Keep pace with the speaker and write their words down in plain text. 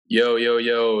Yo, yo,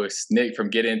 yo, it's Nick from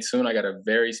Get Intune. I got a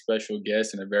very special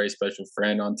guest and a very special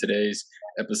friend on today's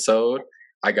episode.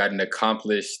 I got an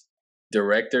accomplished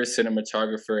director,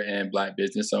 cinematographer, and Black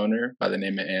business owner by the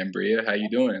name of Ambria. How you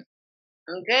doing?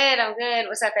 I'm good. I'm good.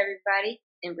 What's up, everybody?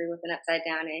 Embry with an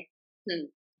UpsideDown A.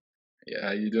 Yeah,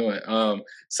 how you doing?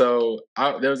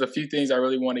 There was a few things I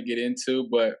really want to get into,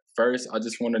 but first, I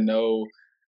just want to know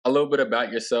a little bit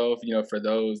about yourself. For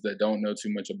those that don't know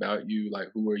too much about you, like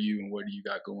who are you and what do you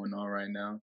got going on right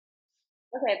now?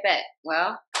 Okay, bet.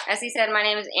 Well, as he said, my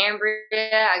name is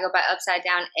Ambria. I go by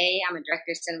UpsideDown A. I'm a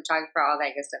director, cinematographer, all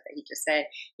that good stuff that he just said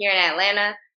here in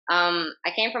Atlanta.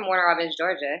 I came from Warner Robins,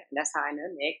 Georgia. That's how I know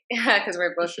Nick, because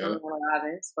we're For both sure. from Warner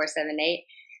Robins, 478.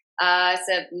 It's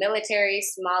a military,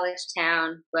 smallish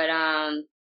town, but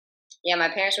yeah, my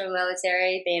parents were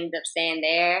military. They ended up staying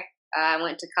there. I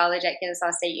went to college at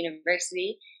Kennesaw State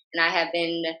University, and I have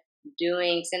been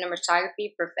doing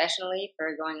cinematography professionally for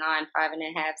going on 5.5,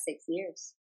 6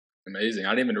 years. Amazing.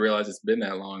 I didn't even realize it's been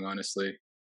that long, honestly.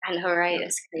 I know, right? Yeah,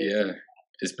 It's crazy. yeah,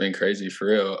 it's been crazy for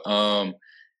real.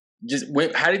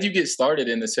 How did you get started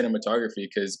in the cinematography?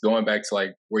 Because going back to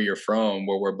like where you're from,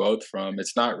 where we're both from,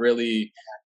 it's not really,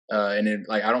 and then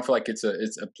like I don't feel like it's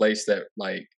a place that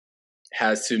like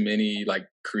has too many like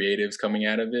creatives coming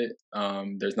out of it.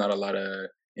 There's not a lot of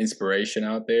inspiration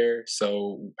out there.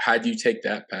 So how do you take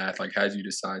that path? Like how did you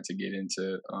decide to get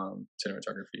into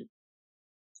cinematography?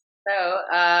 So,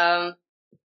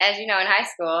 as you know, in high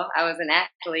school, I was an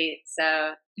athlete.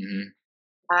 So Hmm.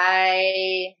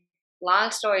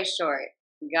 long story short,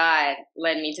 God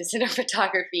led me to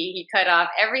cinematography. He cut off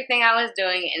everything I was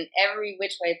doing in every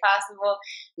which way possible,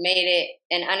 made it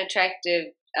an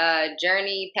unattractive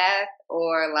journey path,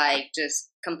 or like just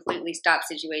completely stop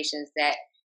situations that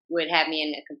would have me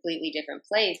in a completely different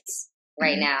place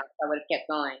right Hmm. now. I would have kept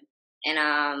going.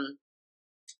 And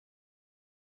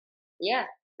yeah.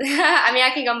 I mean,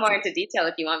 I can go more into detail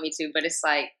if you want me to, but it's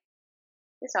like,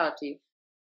 it's all up to you.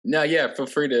 No, yeah, feel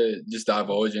free to just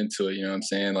divulge into it. You know what I'm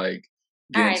saying? Like,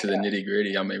 All get right. into the nitty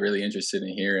gritty. I'm really interested in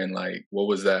hearing like what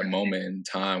was that moment in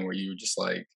time where you were just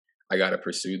like, I gotta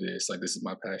pursue this. Like, this is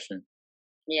my passion.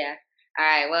 Yeah. All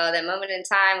right. Well, that moment in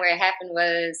time where it happened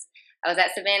was I was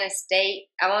at Savannah State.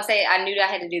 I won't say I knew I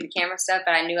had to do the camera stuff,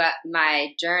 but I knew my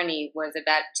journey was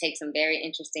about to take some very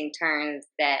interesting turns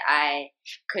that I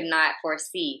could not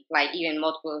foresee. Like even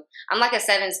multiple, I'm like a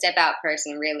 7 step out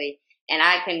person, really, and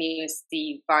I couldn't even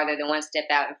see farther than one step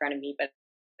out in front of me. But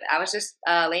I was just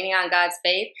leaning on God's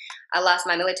faith. I lost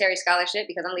my military scholarship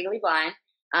because I'm legally blind.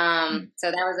 Mm.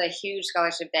 So that was a huge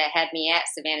scholarship that had me at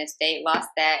Savannah State. Lost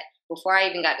that before I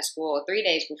even got to school, 3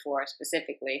 days before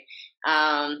specifically.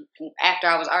 After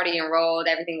I was already enrolled,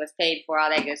 everything was paid for, all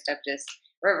that good stuff just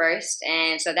reversed.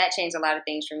 And so that changed a lot of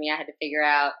things for me. I had to figure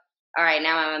out, all right,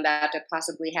 now I'm about to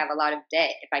possibly have a lot of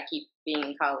debt if I keep being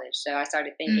in college. So I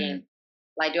started thinking, Mm.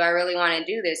 like, do I really want to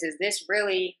do this? Is this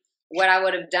really what I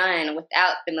would have done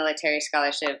without the military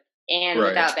scholarship and Right.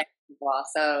 without basketball?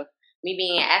 So me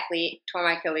being an athlete, tore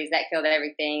my Achilles, that killed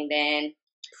everything. Then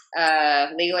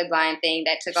legally blind thing,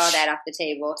 that took all that off the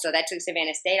table. So that took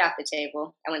Savannah State off the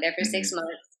table. I went there for Hmm. 6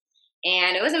 months,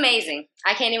 and it was amazing.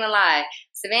 I can't even lie.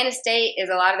 Savannah State is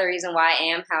a lot of the reason why I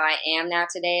am how I am now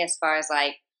today, as far as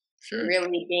like Sure.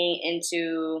 really being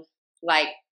into like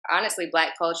honestly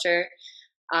Black culture,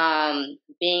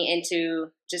 being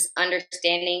into just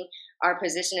understanding our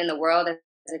position in the world as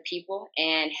a people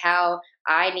and how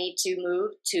I need to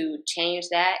move to change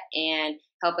that and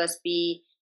help us be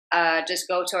just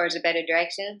go towards a better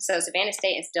direction. So Savannah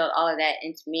State instilled all of that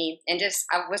into me, and just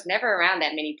I was never around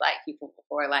that many Black people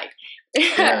before. Like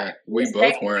Yeah, we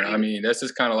both weren't. I respectfully, mean, that's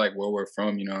just kind of like where we're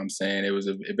from. You know what I'm saying? It was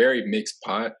a very mixed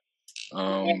pot.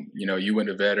 You went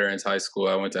to Veterans High School.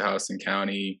 I went to Houston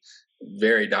County.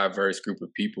 Very diverse group of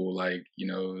people. Like,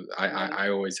 I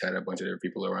always had a bunch of different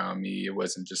people around me. It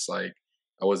wasn't just like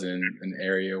I wasn't in an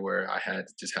area where I had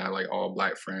to just have like all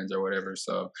Black friends or whatever.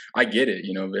 So I get it.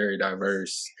 Very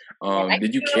diverse. yeah, I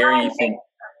Did you can't carry lie. anything?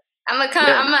 I'm a,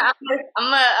 Yeah,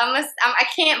 I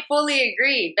can't fully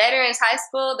agree. Veterans High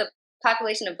School, the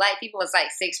population of Black people was like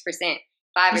 6%,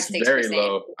 five or it's six very percent.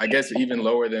 low. I guess even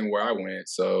lower than where I went.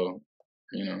 So,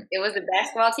 you know, It was the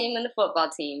basketball team and the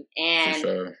football team, for and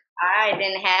sure. I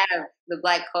didn't have the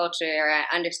Black culture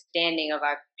or understanding of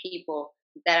our people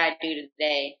that I do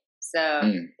today. So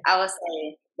Mm, I would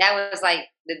say that was like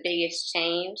the biggest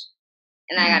change.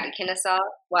 And I got mm, to Kennesaw.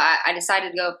 Well, I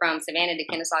decided to go from Savannah to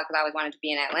Kennesaw because I always wanted to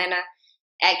be in Atlanta.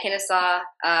 At Kennesaw,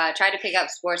 tried to pick up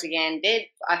sports again.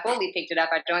 I fully picked it up.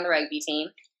 I joined the rugby team.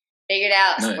 figured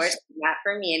out sports Nice. is not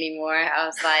for me anymore. I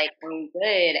was like, I'm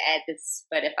good at this,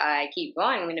 but if I keep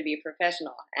going, I'm going to be a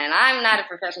professional. And I'm not a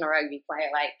professional rugby player.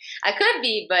 Like, I could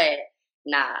be, but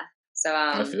nah. So,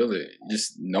 I feel it.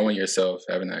 Just knowing yourself,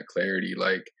 having that clarity.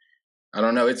 Like, I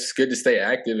don't know. It's good to stay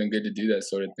active and good to do that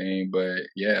sort of thing. But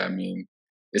yeah, I mean,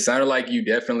 it sounded like you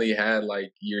definitely had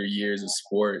like your years of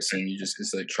sports and you just,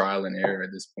 it's like trial and error at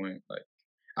this point. Like,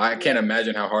 I yeah. can't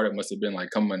imagine how hard it must have been, like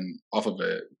coming off of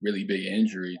a really big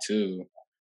injury too.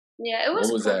 Yeah, it What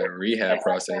was was cool that rehab because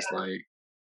process like?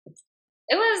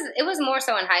 it was more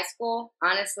so in high school,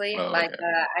 honestly. Oh, Like okay.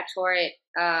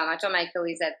 I tore my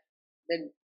Achilles at the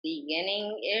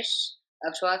beginning ish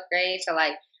of 12th grade. So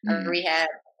like a Mm, rehab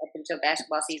up until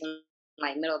basketball season,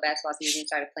 like middle of basketball season,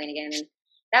 started playing again, and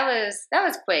that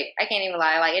was quick. I can't even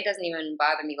lie. Like it doesn't even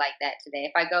bother me like that today.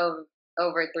 If I go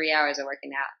over 3 hours of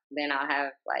working out, then I'll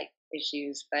have like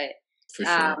issues. But for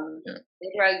sure. um, Yeah.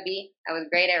 did rugby. I was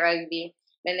great at rugby,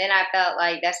 and then I felt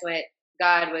like that's what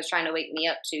God was trying to wake me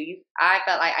up to. I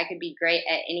felt like I could be great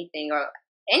at anything, or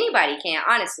anybody can.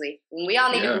 Honestly, and we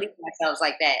all need to Yeah. believe in ourselves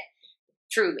like that.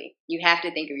 Truly, you have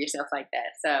to think of yourself like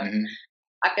that. So Hmm.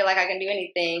 I feel like I can do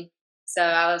anything. So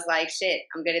I was like, shit,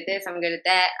 I'm good at this. I'm good at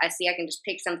that. I see I can just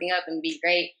pick something up and be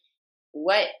great.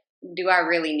 What do I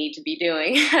really need to be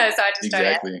doing? So I just started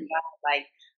Exactly. asking God, like,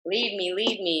 lead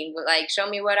me, like, show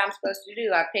me what I'm supposed to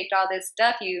do. I picked all this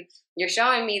stuff. You're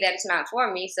showing me that it's not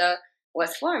for me. So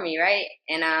what's for me, right?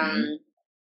 And Hmm.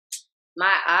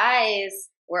 my eyes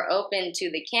were open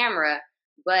to the camera,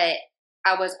 but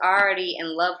I was already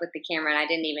in love with the camera and I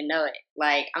didn't even know it.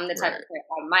 Like I'm the type Right.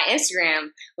 of my Instagram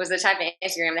was the type of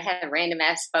Instagram that had random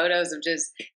ass photos of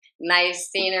just nice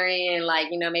scenery and like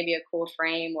maybe a cool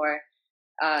frame or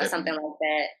something Definitely. like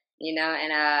that,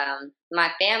 And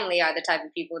my family are the type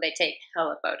of people they take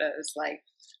hella photos. Like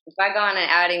if I go on an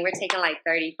outing, we're taking like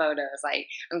 30 photos. Like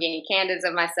I'm getting candids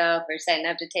of myself or setting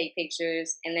up to take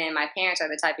pictures. And then my parents are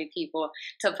the type of people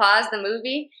to pause the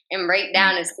movie and break Mm.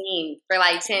 down a scene for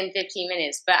like 10, 15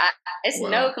 minutes. But it's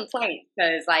no Wow. complaint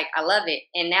because like I love it.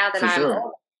 And now that For I'm sure.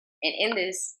 old and in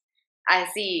this, I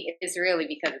see it's really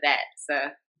because of that. So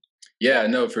yeah, Yeah,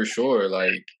 no, for sure.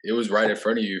 Like it was right in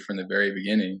front of you from the very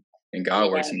beginning, and God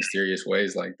yeah. works in mysterious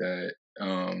ways like that.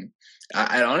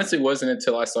 I honestly wasn't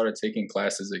until I started taking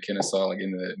classes at Kennesaw, like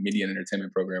in the media and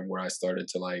entertainment program, where I started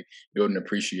to like build an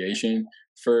appreciation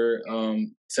for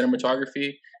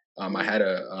cinematography. I Mm, had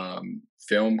a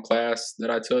film class that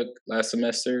I took last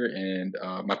semester, and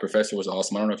my professor was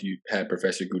awesome. I don't know if you had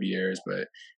Professor Gutierrez, but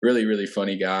really, really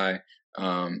funny guy.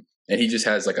 And he just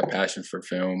has like a passion for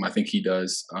film. I think he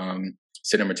does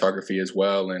cinematography as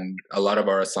well, and a lot of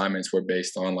our assignments were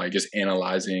based on like just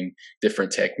analyzing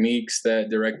different techniques that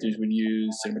directors would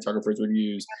use, cinematographers would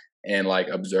use, and like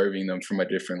observing them from a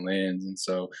different lens. And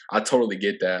so I totally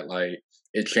get that. Like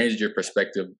it changes your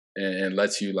perspective and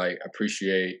lets you like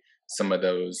appreciate some of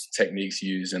those techniques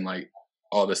used and like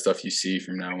all the stuff you see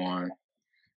from now on.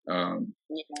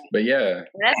 yeah. But yeah,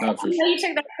 That's no, for you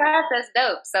took that class. That's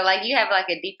dope. So like you have like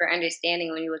a deeper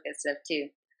understanding when you look at stuff too.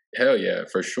 hell yeah,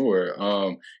 for sure.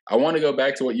 I want to go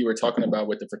back to what you were talking about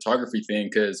with the photography thing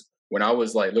because when I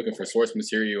was like looking for source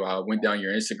material, I went down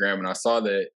your Instagram and I saw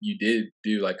that you did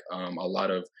do like a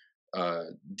lot of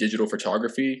digital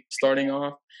photography starting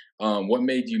off. What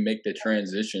made you make the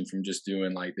transition from just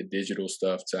doing like the digital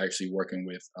stuff to actually working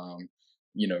with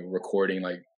recording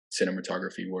like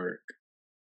cinematography work?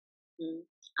 Mm.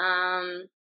 Um,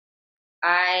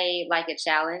 I like a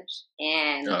challenge,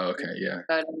 and Oh, okay, yeah,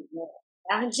 photos were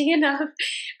challenging enough.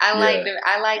 I like yeah, the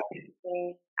I like.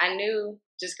 I knew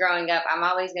just growing up, I'm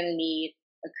always going to need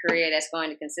a career that's going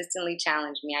to consistently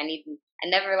challenge me. I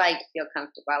never like to feel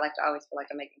comfortable. I like to always feel like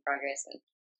I'm making progress, and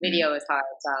mm, video is hard.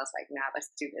 So I was like, nah,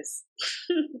 let's do this.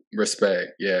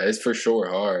 respect. Yeah, it's for sure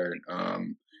hard.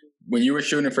 When you were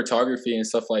shooting photography and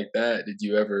stuff like that, did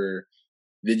you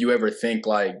ever think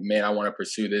like, man, I want to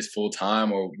pursue this full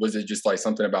time, or was it just like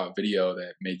something about video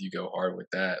that made you go hard with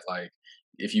that? Like,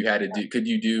 if you had to do, could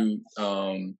you do?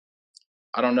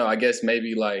 I don't know. I guess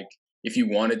maybe like if you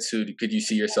wanted to, could you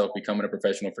see yourself becoming a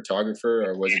professional photographer,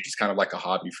 or was it just kind of like a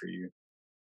hobby for you?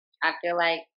 I feel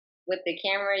like with the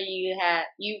camera,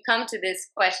 you come to this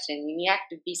question, and you have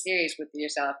to be serious with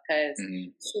yourself because Hmm.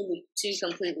 two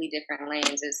completely different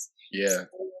lanes. It's Yeah,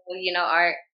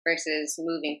 art versus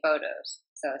moving photos.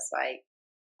 So it's like,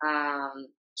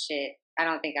 shit. I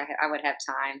don't think I would have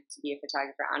time to be a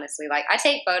photographer, honestly. Like I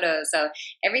take photos, so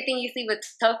everything you see with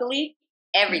Tokali,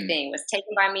 hmm, everything was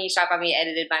taken by me, shot by me,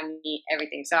 edited by me,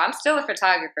 everything. So I'm still a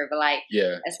photographer, but like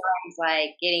yeah. as far as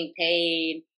like getting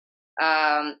paid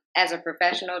as a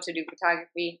professional to do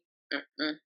photography.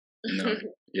 Mm-mm. No,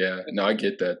 yeah, no, I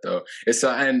get that though. It's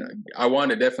and I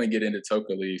want to definitely get into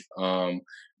Toka Leaf,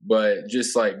 but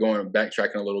just like going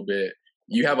backtracking a little bit,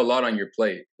 you have a lot on your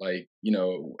plate. Like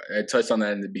I touched on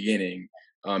that in the beginning.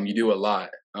 You do a lot.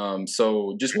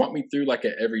 So just walk me through like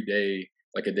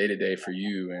like a day to day for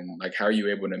you, and like how are you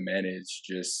able to manage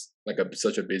just like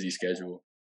such a busy schedule?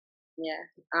 Yeah.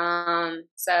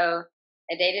 So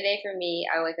a day to day for me,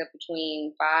 I wake up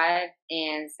between 5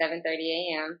 and 7:30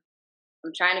 a.m.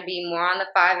 I'm trying to be more on the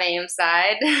 5 a.m.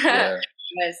 side, Yeah,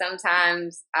 but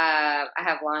sometimes I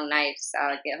have long nights.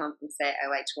 I'll get home from set at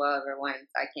like 12 or 1,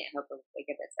 so I can't help but wake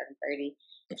up at 7:30.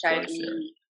 of Try to course, yeah.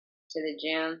 be to the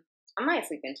gym. I might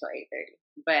sleep until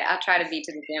 8:30, but I'll try to be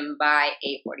to the gym by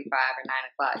 8:45 or 9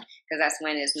 o'clock because that's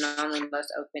when it's normally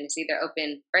most open. It's either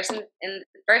open first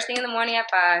thing in the morning at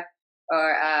 5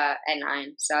 or at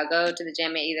 9. So I'll go to the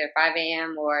gym at either 5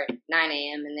 a.m. or 9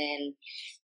 a.m. and then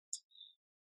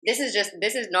this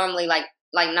is normally like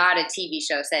not a TV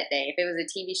show set day. If it was a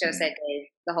TV show Mm, set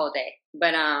day, the whole day.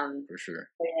 But for sure.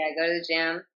 yeah, go to the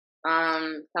gym,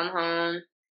 come home.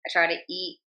 I try to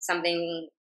eat something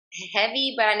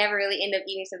heavy, but I never really end up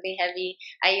eating something heavy.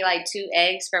 I eat like 2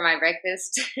 eggs for my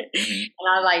breakfast, Hmm.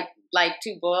 and I like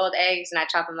 2 boiled eggs, and I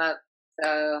chop them up.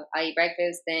 So I eat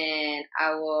breakfast, then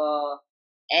I will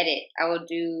edit. I will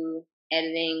do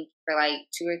editing for like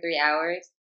 2 or 3 hours,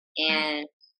 Mm. and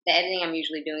the editing I'm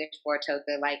usually doing is for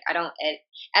Toka. Like I don't edit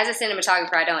as a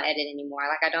cinematographer. I don't edit anymore.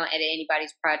 Like I don't edit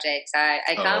anybody's projects. I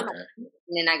Oh, come okay.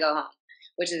 and then I go home,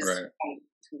 which is Right.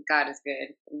 God is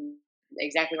good.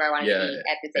 Exactly where I wanted to Yeah, be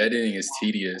at this age. editing is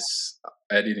tedious.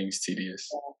 Editing is tedious.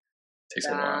 Takes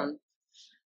So, a while.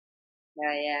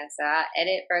 yeah. So I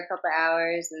edit for a couple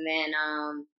hours, and then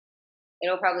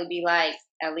it'll probably be like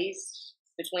at least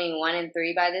between 1 and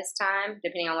 3 by this time,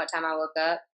 depending on what time I woke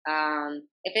up.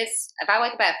 If I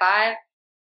wake up at 5,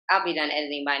 I'll be done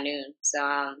editing by noon. So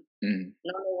Mm.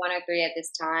 normally 1 or 3 at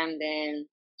this time. Then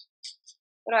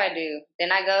what do I do?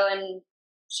 Then I go and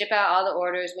ship out all the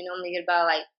orders. We normally get about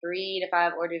like 3 to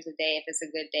 5 orders a day. If it's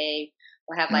a good day,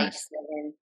 we'll have like Nice.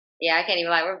 7. Yeah, I can't even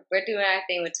lie. We're doing our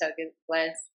thing with tokens,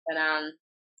 bless. But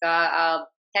so I'll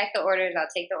pack the orders. I'll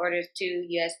take the orders to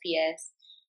USPS.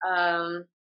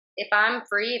 If I'm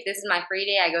free, if this is my free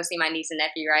day, I go see my niece and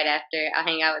nephew right after. I'll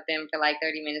hang out with them for like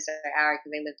 30 minutes or an hour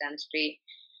because they live down the street.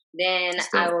 Then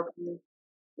That's I dope. will,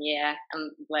 yeah,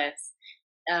 I'm blessed.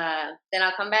 Then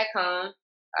I'll come back home,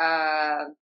 uh,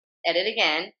 edit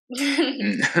again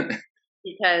Mm.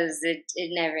 because it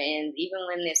never ends. Even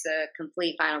when it's a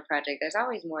complete final project, there's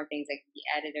always more things that can be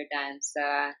added or done. So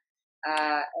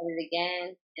edit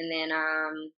again, and then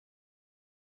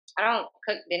I don't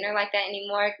cook dinner like that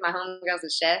anymore. My homegirl's a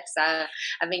chef, so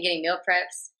I've been getting meal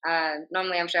preps.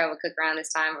 Normally, I'm sure I would cook around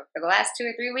this time. But for the last 2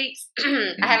 or 3 weeks, I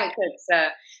Mhm. haven't cooked, so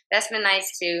that's been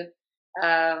nice too.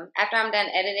 After I'm done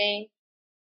editing,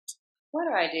 what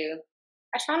do I do?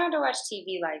 I try not to watch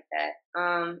TV like that.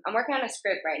 I'm working on a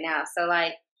script right now, so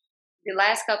like the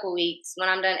last couple weeks, when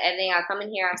I'm done editing, I'll come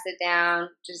in here, I'll sit down,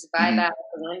 just vibe Mhm. out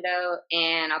the window,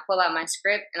 and I'll pull out my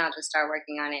script and I'll just start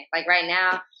working on it. Like right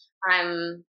now,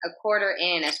 I'm a quarter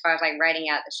in as far as like writing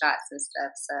out the shots and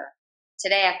stuff. So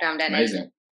today, after I'm done editing,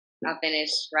 Amazing. I'll finish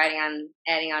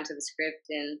adding onto the script,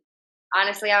 and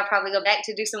honestly, I'll probably go back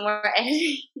to do some more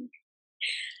editing.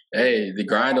 Hey, the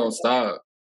grind don't stop.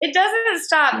 It doesn't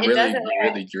stop. It doesn't. You're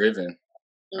really driven.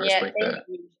 I Yeah, respect thank that.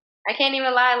 you. I can't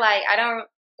even lie. Like I don't.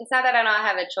 It's not that I don't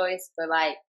have a choice, but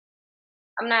like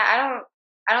I'm not.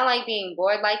 I don't like being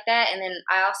bored like that. And then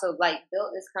I also like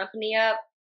built this company up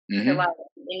to Mhm. like,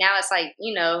 and now it's like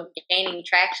gaining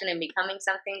traction and becoming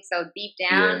something. So deep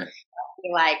down, Yeah. I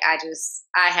feel like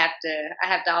I have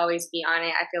to always be on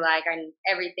it. I feel like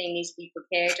everything needs to be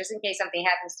prepared just in case something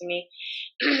happens to me.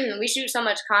 We shoot so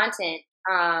much content.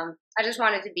 I just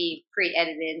want it to be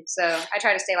pre-edited, so I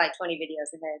try to stay like 20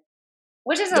 videos ahead,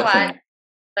 which is a lot, Definitely.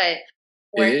 but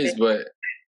It worth is, it. but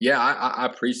yeah, I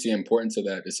preach the importance of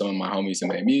that to some of my homies who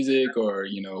make music, or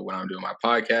when I'm doing my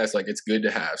podcast. Like, it's good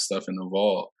to have stuff in the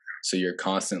vault so you're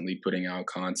constantly putting out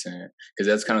content, because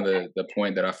that's kind of the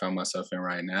point that I found myself in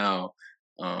right now.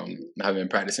 I've been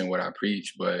practicing what I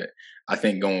preach, but I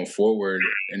think going forward,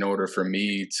 in order for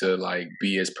me to like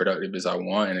be as productive as I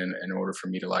want, and in order for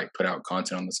me to like put out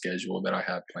content on the schedule that I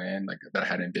had planned, like that I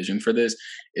had envisioned for this,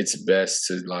 it's best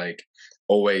to like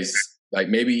always, like,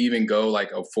 maybe even go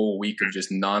like a full week of just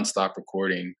nonstop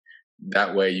recording.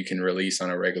 That way you can release on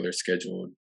a regular schedule,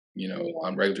 Yeah,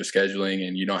 on regular scheduling,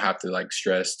 and you don't have to like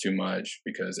stress too much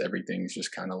because everything's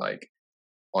just kind of like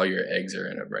all your eggs are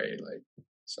in a braid. Like,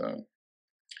 so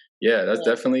yeah, that's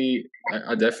yeah, definitely,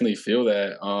 I definitely feel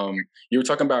that. You were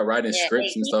talking about writing yeah.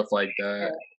 scripts Hey, and stuff like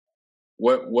that.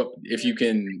 what if you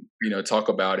can, talk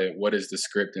about it, what does the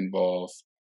script involve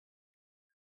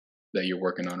that you're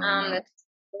working on right The now?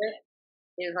 script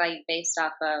is like based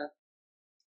off of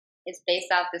it's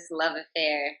based off this love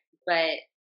affair, but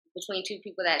between two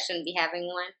people that shouldn't be having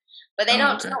one, but they Oh,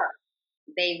 don't okay. talk.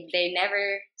 They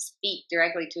never speak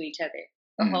directly to each other.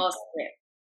 The Mm. whole script,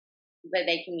 but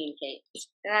they communicate.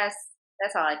 That's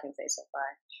that's all I can say so far.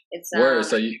 It's Word.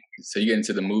 So you get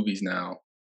into the movies now,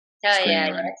 hell yeah, yeah,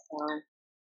 screenwriting. it's fun.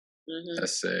 Mhm.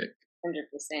 That's sick.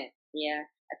 100%. Yeah.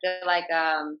 I feel like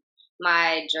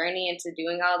my journey into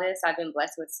doing all this, I've been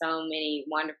blessed with so many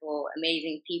wonderful,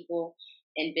 amazing people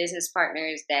and business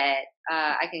partners that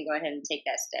I can go ahead and take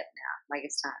that step now. Like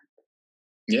it's time.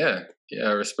 Yeah, yeah,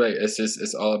 I respect.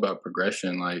 It's all about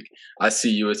progression. Like I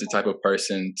see you as the type of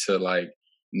person to like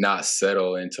not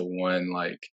settle into one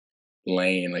like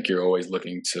lane. Like you're always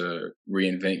looking to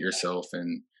reinvent yourself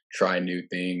and try new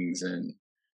things and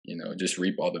just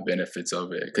reap all the benefits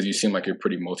of it. Because you seem like you're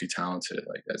pretty multi-talented.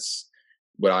 Like that's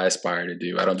what I aspire to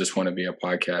do. I don't just want to be a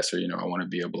podcaster. I want to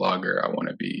be a blogger. I want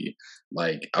to be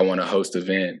like I want to host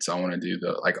events. I want to do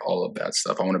the like all of that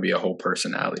stuff. I want to be a whole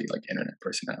personality, like internet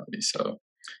personality. So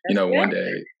That's one good.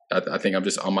 day I think I'm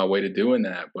just on my way to doing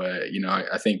that. But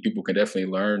I think people can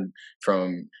definitely learn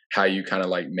from how you kind of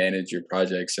like manage your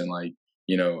projects and like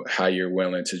how you're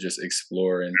willing to just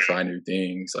explore and try new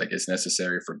things. Like it's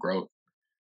necessary for growth.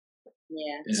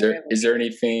 Yeah, Is it there really. is there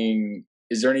anything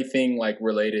is there anything like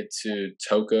related to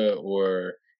Toka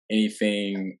or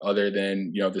anything other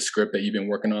than the script that you've been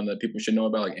working on that people should know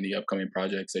about? Like any upcoming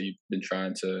projects that you've been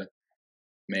trying to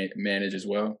manage as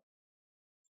well?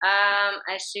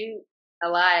 I shoot a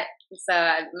lot, so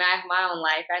my own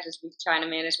life, I just be trying to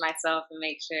manage myself and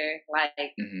make sure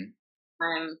like Hmm.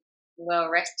 I'm well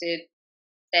rested,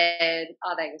 fed,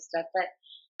 all that good stuff. But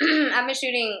I've been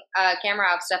shooting camera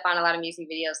op stuff on a lot of music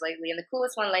videos lately, and the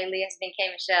coolest one lately has been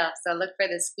K Michelle. So look for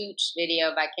the Scooch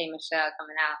video by K Michelle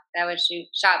coming out. That was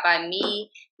shot by me,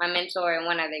 my mentor, and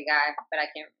one other guy, but I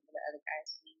can't remember the other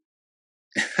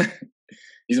guy's name.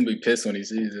 He's gonna be pissed when he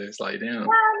sees it. It's like, damn. Oh,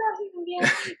 no, he can be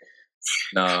alright.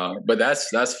 Nah, but that's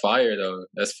fire though.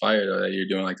 That's fire though that you're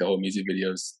doing like the whole music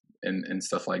videos and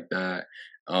stuff like that.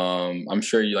 I'm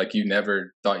sure you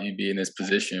never thought you'd be in this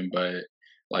position, but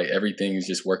like everything's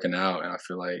just working out, and I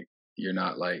feel like you're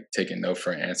not like taking no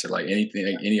for an answer. Like anything,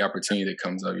 like, any opportunity that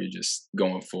comes up, you're just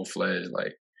going full fledged,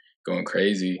 like going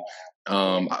crazy.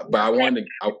 Yeah. But I wanted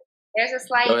to There's a go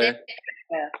slight ahead.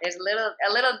 difference. There's a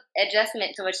little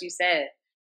adjustment to what you said.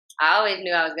 I always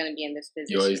knew I was going to be in this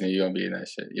You always position. knew you're gonna be in that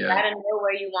shit. You Yeah, got to know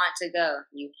where you want to go.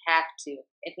 You have to.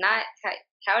 If not,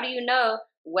 how do you know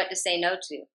what to say no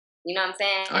to? You know what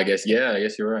I'm I saying? guess. Yeah, I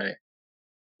guess you're right.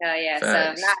 Hell yeah. So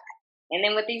Facts. not. And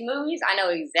then with these movies, I know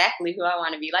exactly who I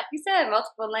want to be. Like you said,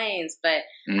 multiple lanes, but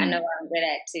I know Mm. what I'm good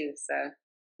at too. So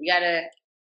you gotta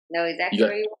know You exactly got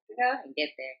where you want to go and get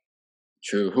there.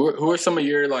 true. Who are some of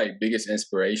your like biggest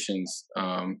inspirations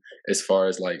as far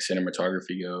as like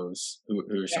cinematography goes? Who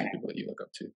are some Yeah. people that you look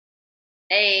up to?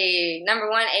 Hey, number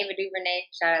one, Ava DuVernay.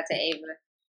 Shout out to Ava.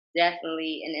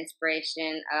 Definitely an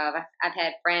inspiration. I've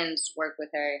had friends work with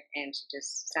her, and she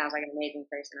just sounds like an amazing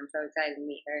person. I'm so excited to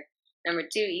meet her. Number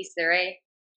two, Issa Rae.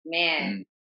 Man, Mm,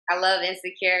 I love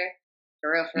Insecure.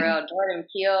 For real, for mhm. real. Jordan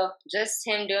Peele, just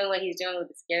him doing what he's doing with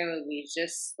the scary movies,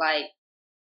 just like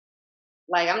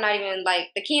I'm not even like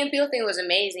the Key and Peele thing was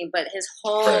amazing, but his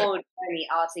Right. whole journey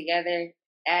altogether,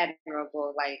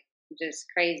 admirable, like just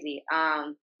crazy.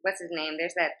 What's his name?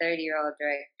 There's that 30-year-old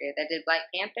director that did Black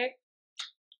Panther.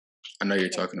 I know you're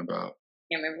Can't, talking about.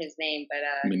 can't remember his name,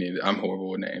 but Me neither. I'm horrible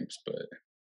with names, but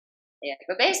yeah.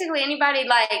 But basically, anybody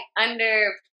like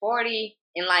under 40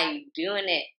 and like doing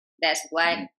it that's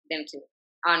black, mhm, them too.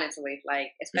 Honestly, like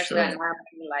for especially that sure.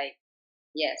 environment, like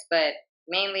yes, but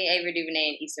mainly Ava DuVernay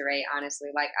and Issa Rae. Honestly,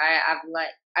 like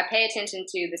I pay attention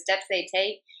to the steps they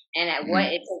take and at what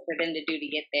Mhm. it took for them to do to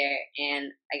get there.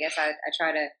 And I guess I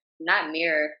try to not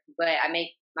mirror, but I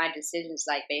make my decisions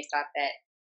like based off that,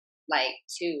 like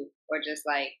too, or just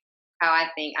like how I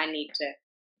think I need to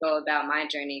go about my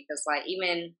journey. Because like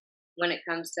even when it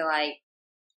comes to like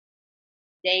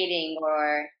dating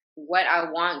or what I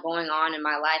want going on in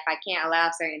my life, I can't allow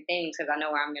certain things because I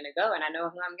know where I'm gonna go and I know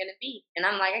who I'm gonna be. And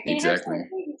I'm like, I can't have certain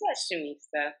Exactly. things attached to me.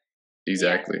 So yeah,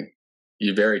 Exactly.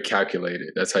 You're very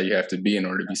calculated. That's how you have to be in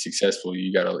order to be successful.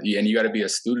 You gotta be a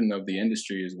student of the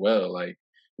industry as well. Like,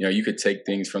 you could take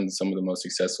things from some of the most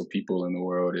successful people in the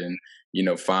world and,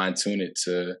 fine tune it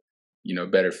to,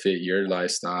 better fit your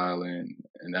lifestyle. And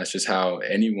that's just how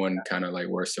anyone kind of like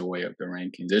works their way up the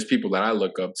rankings. There's people that I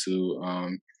look up to,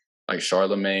 like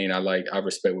Charlemagne. I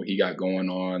respect what he got going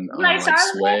on. You like Like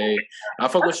Charlamagne? Sway, I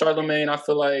fuck with Okay. Charlemagne. I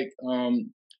feel like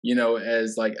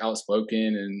as like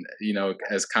outspoken and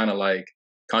as kind of like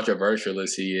controversial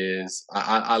as he is,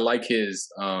 I like his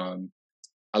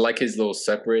I like his little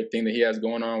separate thing that he has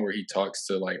going on where he talks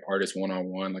to like artists one on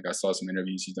one. Like I saw some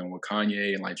interviews he's done with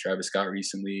Kanye and like Travis Scott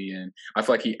recently, and I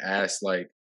feel like he asks like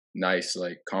nice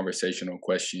like conversational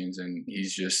questions, and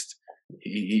he's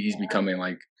becoming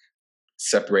like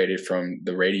separated from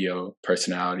the radio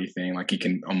personality thing. Like he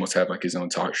can almost have like his own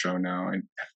talk show now and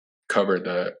cover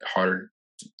the harder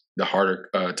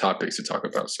topics to talk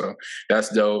about. So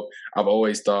that's dope. I've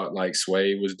always thought like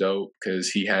Sway was dope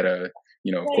because he had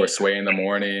of course, Sway in the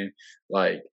morning.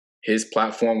 Like his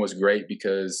platform was great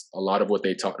because a lot of what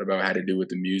they talked about had to do with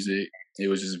the music. It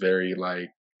was just very like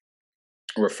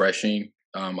refreshing.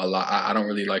 A lot. I don't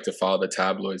really like to follow the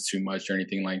tabloids too much or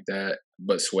anything like that.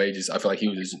 But Sway I feel like he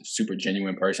was just a super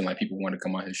genuine person. Like people want to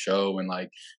come on his show and like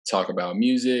talk about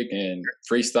music and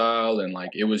freestyle, and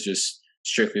like it was just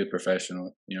strictly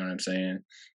professional. You know what I'm saying?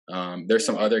 There's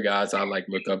some other guys I like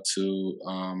look up to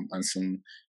on some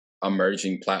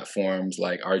emerging platforms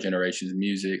like Our Generation's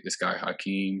Music. This guy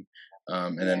Hakeem,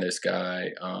 and then this guy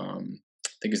I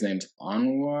think his name's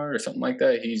Anwar or something like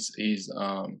that. He's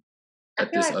I at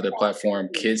feel this like other platform,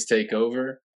 Kids Take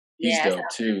Over. He's yeah, dope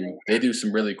too. They do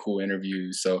some really cool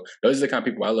interviews. So those are the kind of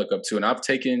people I look up to, and I've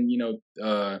taken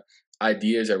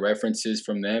ideas or references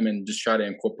from them and just try to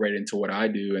incorporate it into what I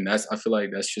do. And I feel like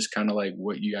that's just kind of like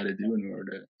what you got to do in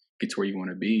order to get to where you want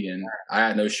to be. And I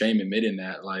had no shame admitting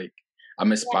that. Like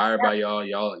I'm inspired by y'all.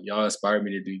 Y'all inspired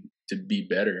me to be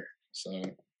better. So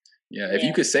yeah, if you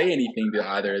yeah. could say anything to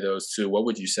either of those two, what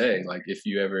would you say? Like if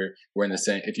you were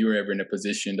ever in a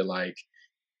position to like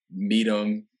meet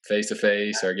them face to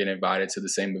face or get invited to the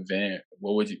same event,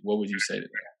 what would you say to them?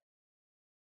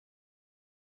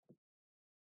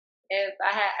 If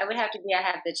I would have to be, I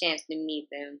have the chance to meet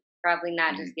them. Probably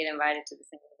not Hmm. just get invited to the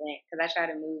same event because I try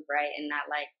to move right and not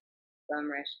like bum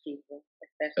rush people,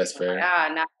 especially That's if I'm like,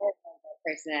 fair. not that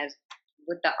person as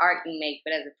with the art you make,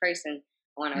 but as a person,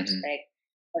 I want to Hmm. respect.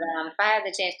 But if I had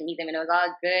the chance to meet them and it was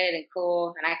all good and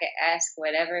cool, and I could ask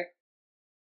whatever,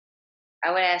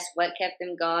 I would ask what kept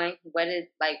them going. What did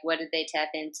they tap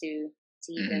into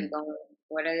to keep them Hmm. going?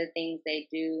 What are the things they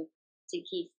do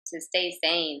to stay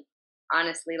sane?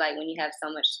 Honestly, like when you have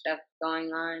so much stuff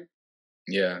going on.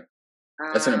 Yeah,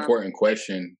 that's an Um, important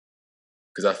question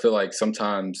because I feel like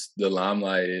sometimes the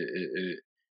limelight,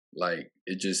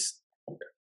 it just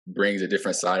brings a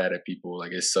different side out of people.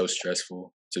 Like it's so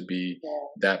stressful to be yeah,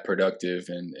 that productive,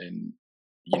 and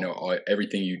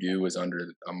everything you do is under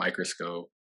a microscope.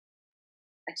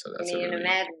 I So can't that's a even really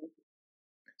imagine.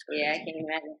 Yeah, I crazy. can't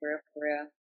imagine for real.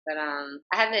 But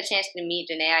I had the chance to meet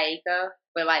Janae Aiko,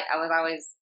 but like I was always,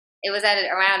 it was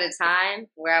around a time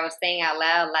where I was saying out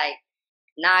loud like,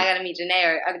 "Nah, I gotta meet Janae,"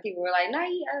 or other people were like, "No,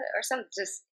 or something."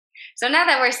 Just so now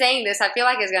that we're saying this, I feel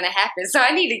like it's gonna happen. So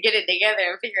I need to get it together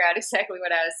and figure out exactly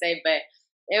what I would say. But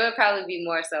it would probably be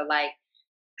more so like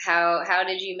how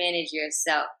did you manage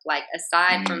yourself? Like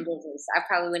aside from Mm, business, I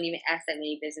probably wouldn't even ask that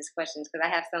many business questions because I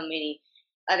have so many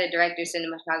other directors,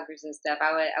 cinematographers, and stuff.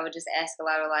 I would just ask a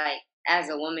lot of like as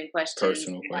a woman questions.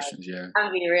 personal Like questions, yeah.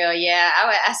 I'm being real, yeah. I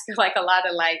would ask her like a lot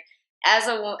of like as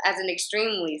an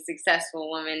extremely successful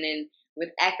woman and with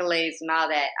accolades and all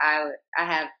that. I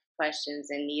have questions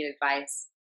and need advice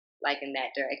like in that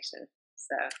direction.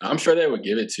 So I'm sure they would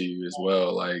give it to you as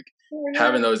well. Like yeah,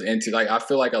 having those like I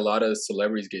feel like a lot of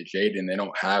celebrities get jaded and they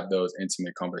don't have those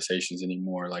intimate conversations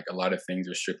anymore. Like a lot of things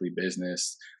are strictly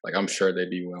business. Like I'm sure they'd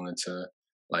be willing to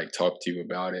like talk to you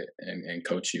about it and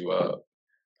coach you up.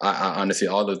 I honestly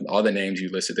all the names you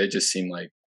listed, they just seem like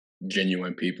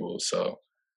genuine people. So,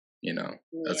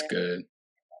 that's yeah. good.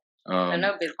 So Um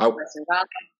no business I questions.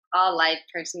 All life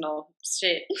personal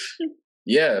shit.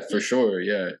 Yeah, for sure.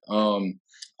 Yeah.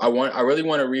 I really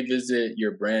want to revisit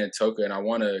your brand Toka, and I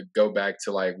want to go back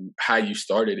to like how you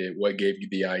started it. What gave you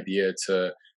the idea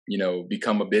to,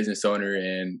 become a business owner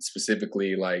and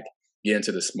specifically like get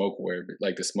into the smokeware,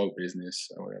 like the smoke business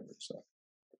or whatever. So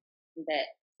That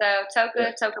so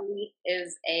yeah. Toka leaf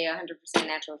is a 100%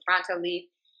 natural Fronto leaf,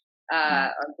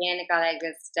 Mm, organic, all that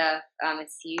good stuff.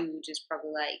 It's huge. It's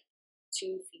probably like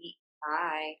 2 feet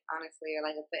high, honestly, or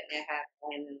like a foot and a half,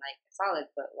 and then like a solid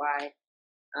foot wide.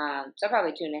 So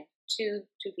probably 2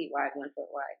 feet wide, 1 foot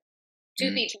wide,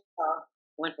 two mm. feet tall,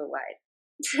 1 foot wide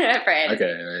for Okay, editing.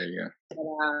 there you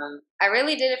But, I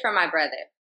really did it for my brother.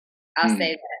 I'll go.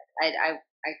 say Mm, that.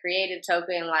 I created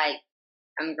Toka and like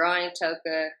I'm growing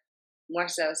Toka more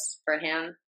so for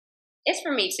him. It's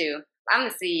for me too. I'm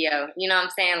the CEO. You know what I'm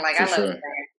saying? Like for I love the sure.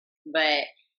 brand, but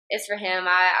it's for him.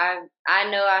 I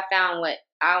know I found what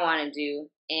I want to do,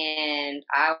 and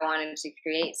I want him to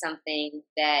create something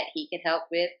that he could help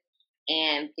with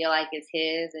and feel like it's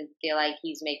his and feel like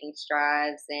he's making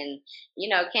strides. And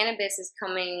cannabis is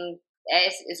coming.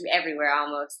 It's everywhere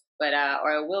almost, but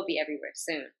or it will be everywhere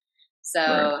soon. Right.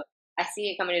 So I see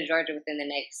it coming to Georgia within the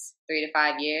next 3 to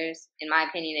 5 years. In my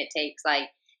opinion, it takes like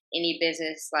any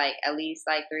business like at least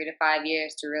like 3 to 5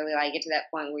 years to really like get to that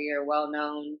point where you're well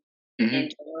known in Hmm.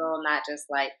 general, not just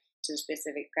like to a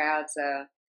specific crowd. So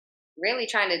really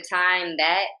trying to time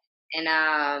that,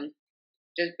 and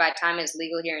just by the time it's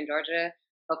legal here in Georgia,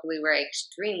 hopefully we're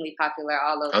extremely popular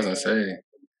all I was over gonna the. say,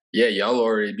 yeah, y'all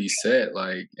already be set.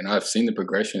 Like, and I've seen the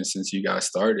progression since you guys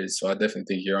started. So I definitely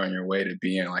think you're on your way to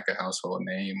being like a household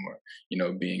name, or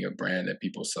being a brand that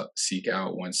people seek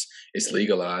out once it's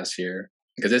legalized here.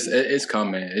 Because it's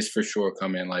coming. It's for sure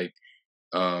coming. Like,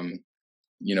 um,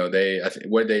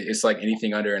 it's like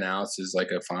anything under an ounce is like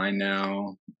a fine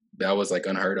now. That was like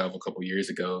unheard of a couple years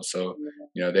ago. So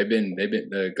they've been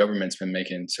the government's been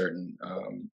making certain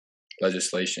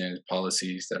legislation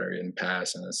policies that are in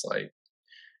pass, and it's like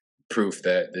proof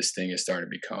that this thing is starting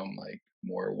to become like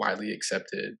more widely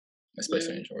accepted,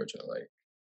 especially in Mm, Georgia. Like,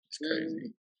 it's mm,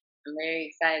 crazy. I'm very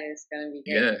excited. It's going to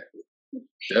be great. Yeah, And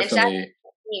shout out to definitely.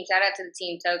 the team. Shout out to the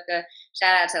team Toka.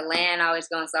 Shout out to Lan, always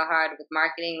going so hard with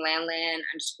marketing. Lan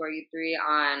 _U3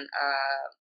 on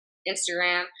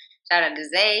Instagram. Shout out to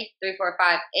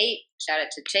Zay3458. Shout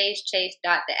out to Chase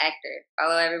dot the actor.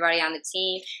 Follow everybody on the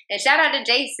team. And shout out to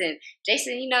Jason.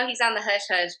 Jason, he's on the hush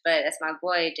hush, but that's my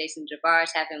boy, Jason Jabbar.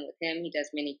 Tap in with him. He does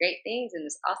many great things and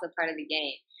is also part of the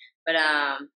game. But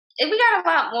we got a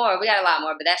lot more. We got a lot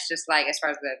more, but that's just like as far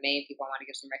as the main people. I want to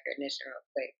give some recognition real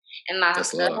quick. And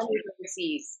That's the love. homies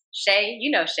overseas, Shay,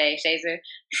 Shazer.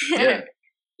 Yeah.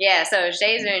 Yeah, so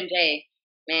Shazer and Jay,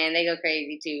 man, they go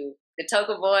crazy too. The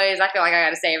Toka boys, I feel like I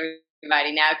gotta say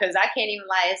everybody now because I can't even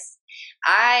lie.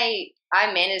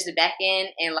 I manage the back end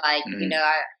and like Hmm.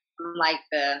 I'm like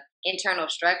the internal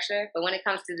structure, but when it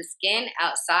comes to the skin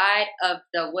outside of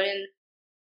the wooden,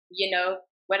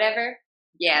 whatever,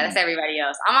 yeah, that's Hmm. everybody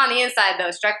else. I'm on the inside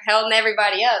though, holding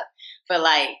everybody up, but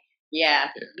like. Yeah,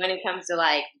 Yeah. when it comes to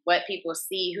like what people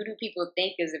see, who do people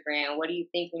think is a brand? What do you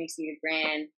think when you see the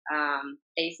brand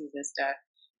faces and stuff?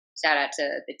 Shout out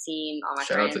to the team, all my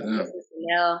Shout out friends, to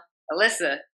them.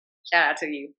 Alyssa. Shout out to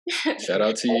you. Shout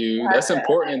out to you. That's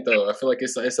important though. I feel like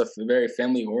it's a very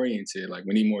family oriented. Like,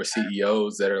 we need more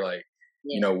CEOs that are like,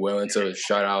 Yeah, willing to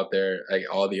shout out their like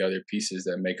all the other pieces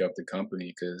that make up the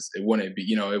company, because it wouldn't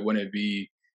be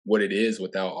what it is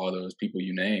without all those people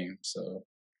you name. So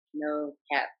no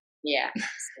cap. Yeah,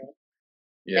 so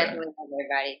yeah, definitely love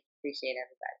everybody. Appreciate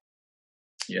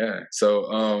yeah. So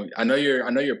I know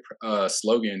your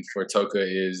slogan for Toka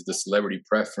is the celebrity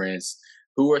preference.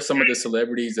 Who are some of the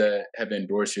celebrities that have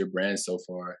endorsed your brand so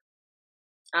far?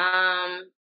 everybody.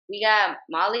 We got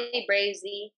Molly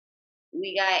Brazy.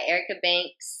 We got Erica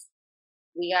Banks.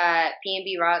 We got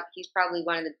PNB Rock. He's probably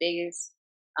one of the biggest.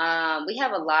 We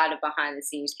have a lot of behind the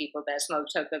scenes people that smoke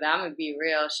Toka. I'm gonna be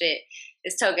real shit.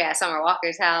 It's Toka at Summer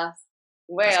Walker's house.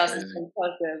 Where That's else is crazy.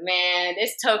 Toka? Man,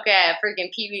 it's Toka at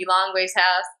freaking Pee Wee Longway's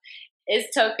house.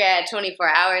 It's Toka at 24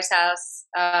 Hours house.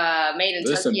 Made in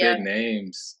Those are some Tokyo. big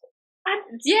names.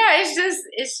 Yeah, it's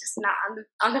just not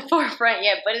on the forefront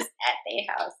yet, but it's at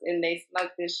their house and they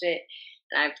smoke this shit,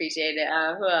 and I appreciate it.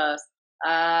 Who else?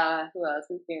 Who else?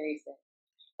 Who's been recent?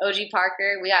 OG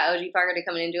Parker. We got OG Parker to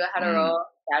come in and do a how to Mm, roll.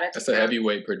 Shout out to that's a him.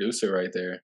 heavyweight producer right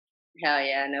there. Hell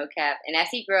yeah, no cap. And as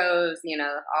he grows,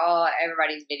 all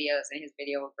everybody's videos and his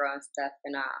video will grow and stuff.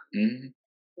 And Hmm.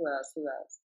 who else? Who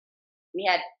else? We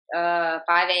had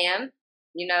 5 a.m.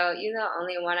 You're the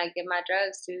only one I give my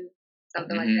drugs to.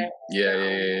 Something like Hmm. that. Yeah, The yeah, only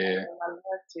one yeah, I yeah. give my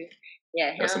love to.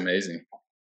 Yeah, That's him. amazing.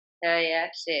 Hell yeah,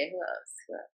 shit. Who else?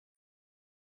 Who else?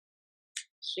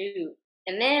 Shoot.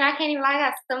 And then I can't even lie, I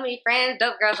got so many friends.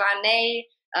 Dope Girl Janae,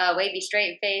 Wavy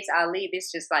Straight Face, Ali.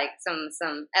 This just like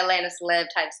some Atlanta celeb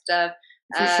type stuff.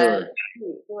 For sure.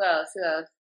 Who else? Who else?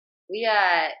 We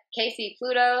got Casey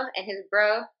Pluto and his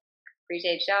bro.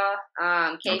 Appreciate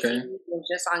y'all. Casey Okay. was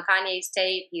just on Kanye's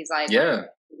tape. He's like one of Yeah.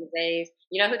 the days.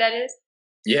 You know who that is?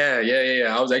 Yeah, yeah, yeah,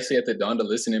 yeah. I was actually at the Donda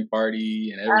listening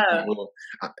party and Oh, everything. Well,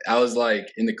 I was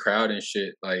like in the crowd and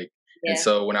shit. Like, and yeah.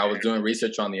 so when I was doing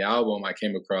research on the album, I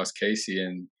came across Casey,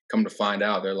 and come to find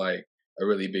out, they're like a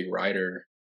really big writer.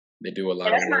 They do a Yeah,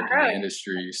 lot of that's my work in bro. the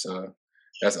industry. So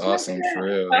that's Look awesome for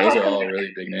real. at Those are that. all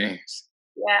really big names.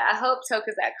 Yeah, I hope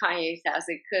Toka's at Kanye's house.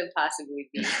 It could possibly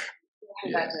be. I'm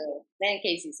about Yeah. to send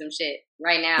Casey some shit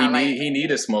right He now. Like, need he need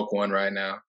to smoke one right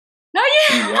now. no,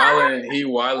 He yeah. wilding he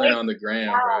wilding Wait, on the gram,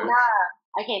 nah, bro. nah.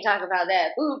 I can't talk about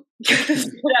that. Ooh, because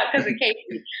of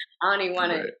Casey. I don't even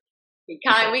want to. Right.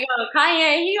 Kanye,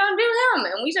 Kanye, he gonna do him,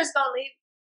 and we just gonna leave.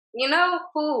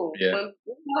 Cool. Yeah. When,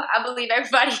 I believe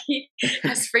everybody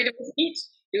has freedom of speech.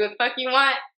 Do what the fuck you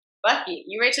want. Fuck it.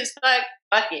 You rich as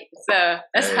fuck it. So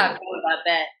that's how I Hey, feel about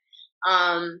that.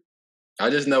 I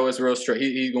just know it's real stress.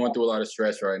 He's going through a lot of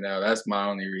stress right now. That's my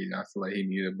only reason. I feel like he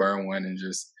needed to burn one and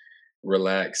just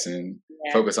relax and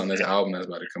Yeah. focus on this album that's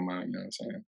about to come out. You know what I'm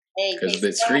saying? Hey, Because Casey,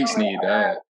 the streets need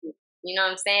that you know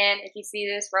what I'm saying? If you see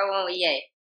this, roll on with Ye.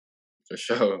 for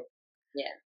sure. Yeah.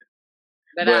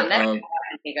 But But that's all I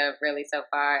can think of really so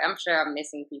far. I'm sure I'm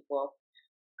missing people.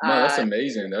 no, that's Uh,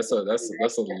 amazing. That's a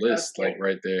list like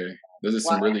right there. Those are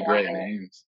some really great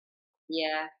names.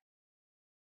 Yeah,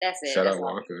 that's it. Shout That's out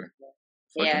all. Walker,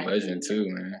 fucking Yeah. legend too,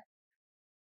 man.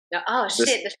 No, oh This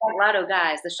shit, the Shark Lotto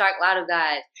guys. The Shark Lotto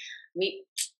guys.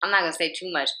 I'm not gonna say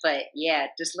too much, but yeah,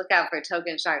 just look out for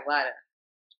Token Shark Lotto.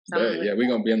 But yeah, we're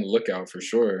gonna be on the lookout for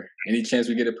sure. Any chance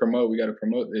we get to promote, we gotta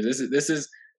promote it.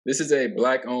 This is a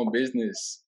black owned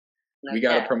business. No We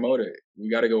gotta cap. promote it. We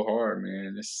gotta go hard,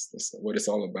 man. That's what it's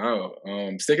all about.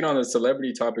 Sticking on the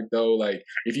celebrity topic though, like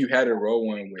if you had to roll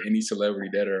one with any celebrity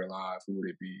dead or alive, who would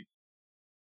it be?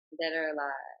 Dead or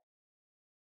alive.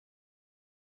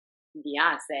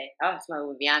 Beyonce. I was smoking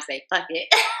with Beyonce. Fuck it.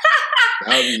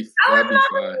 That'd be fun.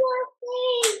 Beyonce.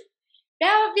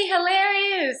 That would be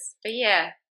hilarious. But yeah,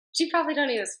 she probably don't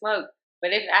even smoke.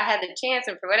 But if I had the chance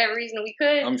and for whatever reason we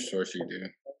could, I'm sure she do.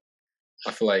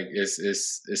 I feel like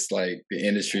it's like the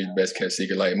industry's best kept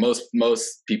secret. Like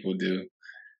most people do.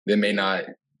 They may not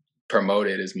promote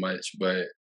it as much, but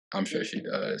I'm sure she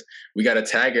does. We gotta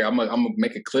tag her. I'm gonna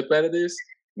make a clip out of this.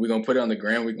 We're gonna put it on the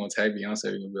gram. We're gonna tag Beyonce.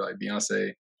 We're gonna be like, Beyonce,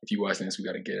 if you watching this, we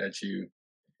gotta get at you.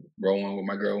 Roll one with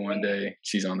my girl one day.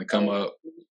 She's on the come up.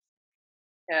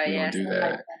 hell We're yeah, gonna do something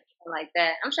that. like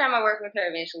that. I'm sure I'm gonna work with her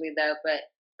eventually though, but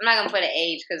I'm not gonna put an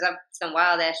age because some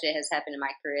wild ass shit has happened in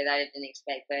my career that I didn't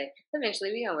expect. But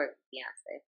eventually we gonna work with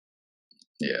Beyonce.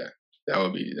 Yeah,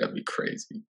 that'd be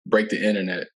crazy. Break the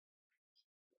internet.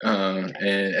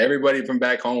 And everybody from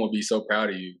back home would be so proud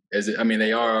of you. I mean,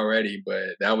 they are already,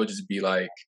 but that would just be like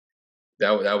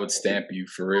that would stamp you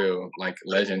for real, like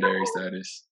legendary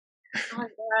status. Oh my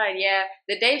god, yeah.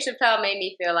 The Dave Chappelle made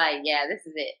me feel like, yeah, this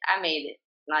is it. I made it.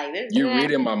 Like this. You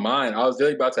read in my mind. I was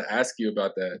really about to ask you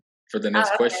about that for the next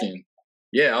Oh, okay. question.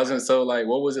 Yeah, I was gonna. So, like,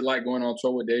 what was it like going on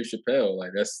tour with Dave Chappelle?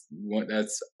 Like, that's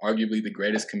arguably the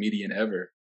greatest comedian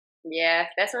ever. Yeah,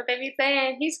 that's what they be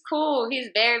saying. He's cool. He's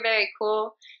very, very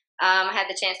cool. I had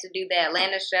the chance to do the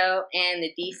Atlanta show and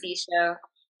the DC show.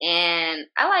 And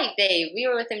I like Dave. We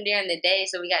were with him during the day,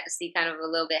 so we got to see kind of a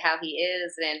little bit how he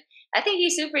is. And I think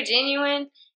he's super genuine.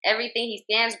 Everything he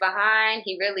stands behind,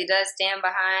 he really does stand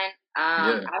behind.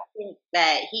 Yeah. I think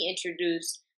that he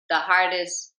introduced the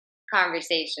hardest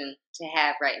conversation to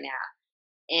have right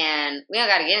now. And we don't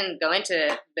got to go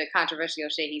into the controversial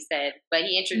shit he said, but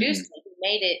he introduced it. He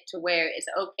made it to where it's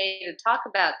okay to talk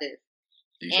about this.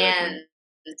 Exactly. And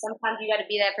sometimes you got to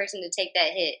be that person to take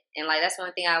that hit. And like that's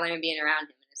one thing I learned being around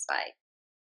him. And it's like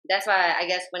that's why I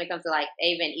guess when it comes to like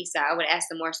Ava and Issa, I would ask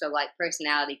them more so like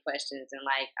personality questions and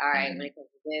like, all right, when it comes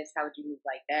to this, how would you move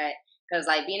like that? Because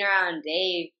like being around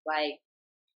Dave, like,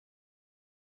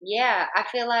 yeah, I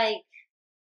feel like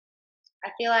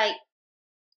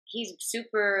he's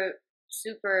super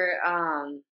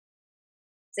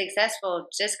successful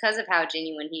just because of how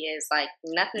genuine he is. Like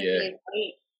nothing Yeah. being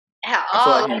great at I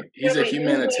feel all. like he's a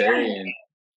humanitarian.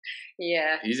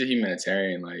 Yeah. He's a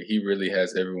humanitarian. Like he really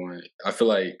has everyone. I feel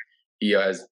like he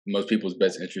has most people's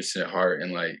best interests at heart,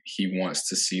 and like he wants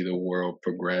to see the world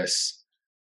progress.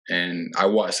 And I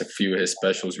watched a few of his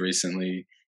specials recently,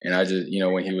 and I just,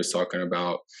 when he was talking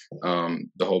about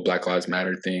the whole Black Lives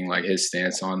Matter thing, like his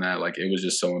stance on that, like it was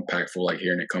just so impactful. Like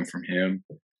hearing it come from him,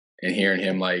 and hearing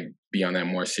him like be on that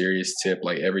more serious tip,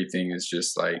 like everything is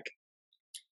just like,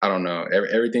 I don't know.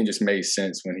 Everything just made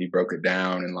sense when he broke it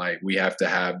down, and like we have to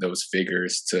have those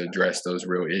figures to address those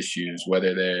real issues,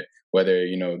 whether they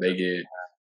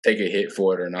take a hit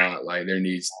for it or not. Like there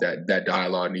needs that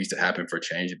dialogue needs to happen for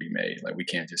change to be made. Like we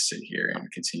can't just sit here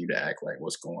and continue to act like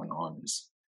what's going on is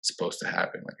supposed to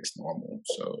happen, like it's normal.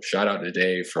 So shout out to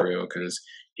Dave for real, because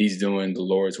he's doing the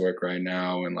Lord's work right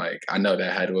now, and like I know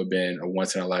that had to have been a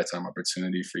once in a lifetime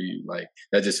opportunity for you. Like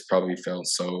that just probably felt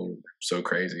so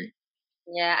crazy.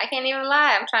 Yeah, I can't even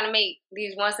lie. I'm trying to make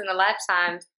these once in a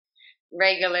lifetimes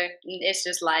regular. It's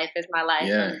just life. It's my life.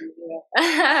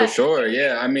 Yeah, for sure.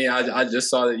 Yeah, I mean, I just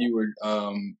saw that you were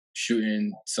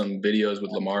shooting some videos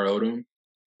with Lamar Odom.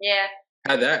 Yeah.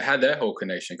 Had that whole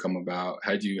connection come about?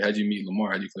 How'd you meet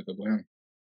Lamar? How'd you click up with him?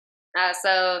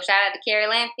 So shout out to Carrie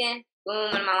Lampkin.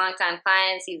 boom, one of my longtime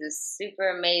clients. He's a super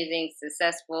amazing,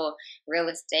 successful real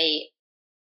estate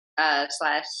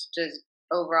slash just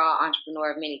overall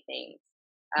entrepreneur of many things.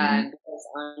 Hmm. Business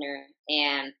owner,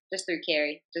 and just through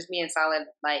Carrie, just being solid,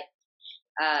 like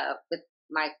with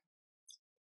my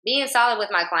being solid with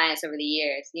my clients over the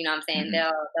years. You know what I'm saying? Hmm.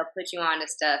 They'll put you on to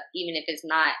stuff even if it's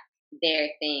not their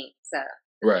thing. So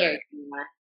Right. Carrie,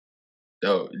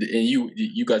 Oh, and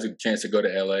you guys a chance to go to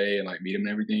LA and like meet him and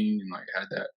everything and like had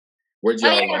that. Where'd oh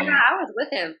yeah, y'all no, I was with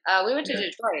him. We went to yeah.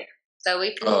 Detroit, so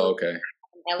we Oh, flew okay.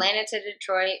 from Atlanta to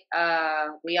Detroit.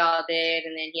 We all did,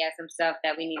 and then he had some stuff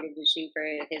that we needed to shoot for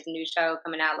his new show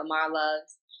coming out. Lamar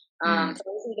loves. Mm, So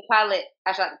we did the pilot.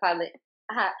 I shot the pilot,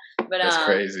 but that's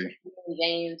crazy.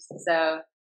 James. So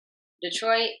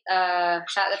Detroit,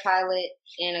 shot the pilot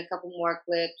and a couple more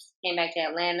clips. Came back to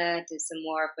Atlanta, did some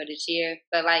more footage here.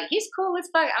 But like, he's cool as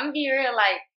fuck. I'm gonna be real.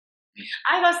 Like,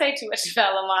 I ain't gonna say too much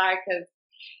about Lamar because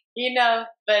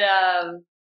but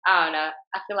I don't know.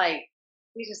 I feel like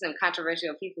these are some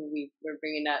controversial people we were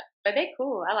bringing up, but they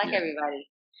cool. I like Yeah. everybody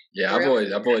Yeah, for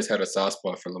real. I've always had a soft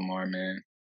spot for Lamar, man.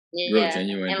 Real Yeah,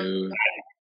 genuine and dude.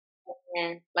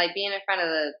 like being in front of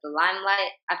the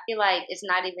limelight, I feel like it's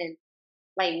not even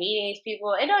like meeting these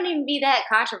people. It don't even be that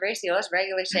controversial. It's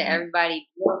regular shit Hmm. everybody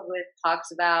deals with, talks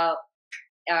about,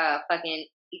 fucking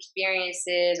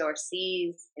experiences or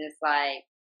sees, and it's like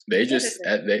this is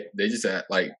They just at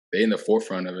like they in the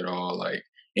forefront of it all. Like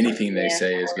anything they yeah.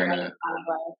 say is gonna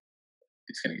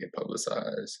it's gonna get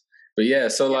publicized. But yeah,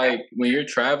 so like when you're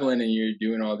traveling and you're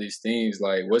doing all these things,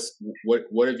 like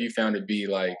what have you found to be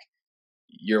like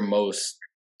your most,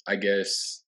 I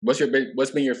guess, what's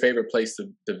been your favorite place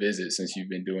to visit since you've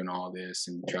been doing all this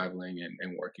and traveling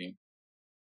and working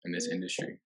in this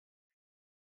industry?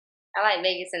 I like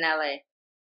Vegas and LA.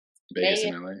 Vegas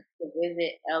and Vegas LA. to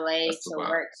visit LA That's the to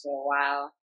work vibes. for a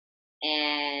while,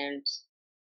 and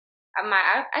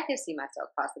I could see myself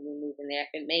possibly moving there if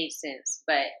it made sense.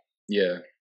 But Yeah.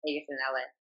 Vegas and LA,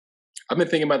 I've been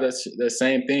thinking about the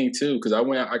same thing too, because I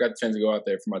got the chance to go out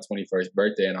there for my 21st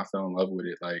birthday and I fell in love with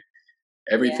it. Like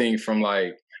yeah, everything from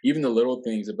like even the little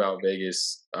things about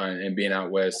Vegas and being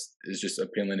out west is just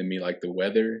appealing to me. Like the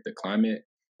weather, the climate.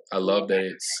 I love yeah,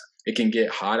 that it can get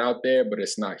hot out there, but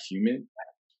it's not humid.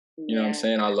 You know what I'm yeah,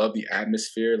 saying? I love the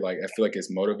atmosphere. Like I feel like it's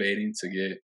motivating to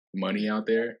get money out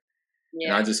there,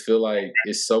 and I yeah. just feel like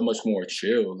it's so much more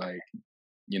chill. Like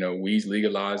weed's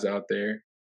legalized out there.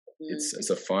 Mm. It's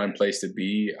a fun place to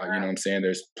be. You know what I'm saying?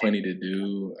 There's plenty to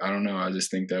do. I don't know. I just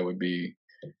think that'd be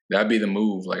the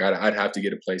move. Like I'd have to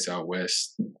get a place out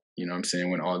west. You know what I'm saying?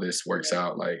 When all this works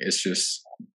out, like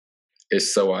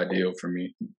it's so ideal for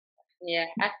me. Yeah,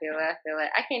 I feel it. I feel it.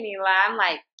 I can't even lie. I'm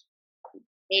like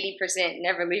 80%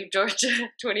 never leave Georgia.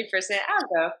 20% I'll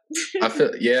go. I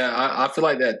feel yeah, I feel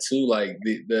like that too. Like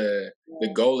the Yeah.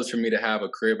 goal is for me to have a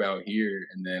crib out here,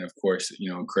 and then of course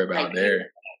a crib Like out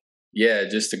there. Yeah,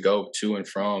 just to go to and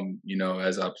from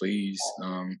as I please.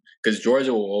 Because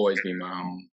Georgia will always be my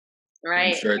home. And I'm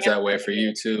right. sure it's that way for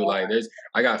you too. Like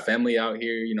I got family out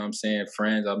here, you know what I'm saying?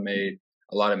 Friends, I've made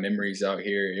a lot of memories out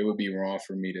here. It would be wrong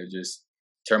for me to just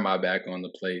turn my back on the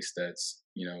place that's,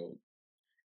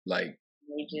 like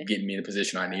getting me in the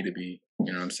position I need to be.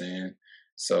 You know what I'm saying?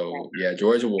 So yeah,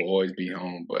 Georgia will always be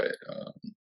home, but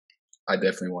I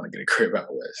definitely want to get a crib out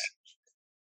west.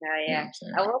 Oh You know yeah. what I'm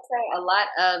I saying? will say a lot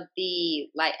of the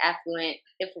like affluent,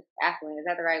 if affluent is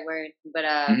that the right word? But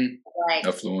like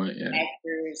Affluent, yeah.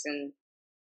 actors and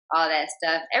all that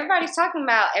stuff. Everybody's talking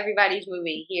about everybody's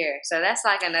moving here, so that's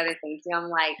like another thing too. I'm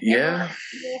like everyone's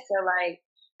Yeah. here, so like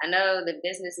I know the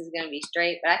business is gonna be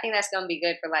straight, but I think that's gonna be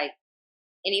good for like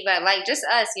anybody, like just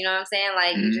us. You know what I'm saying?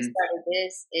 Like we just Hmm. started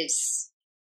this. It's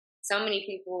so many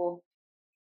people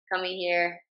coming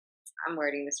here. I'm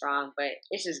wording this wrong, but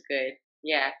it's just good.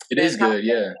 Yeah, It the is good, population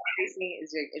yeah. increasing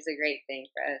is a great thing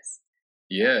for us.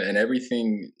 Yeah, and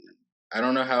everything I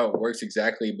don't know how it works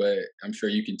exactly, but I'm sure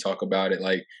you can talk about it.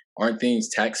 Like, aren't things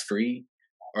tax free?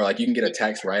 Or like you can get a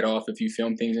tax write off if you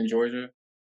film things in Georgia?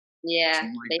 Yeah,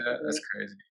 Something like that? That's basically.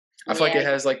 crazy. I feel like Yeah, it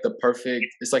has like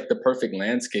it's like the perfect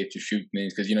landscape to shoot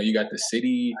things because you got the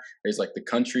city, there's like the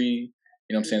country,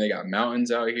 you know what I'm saying? They got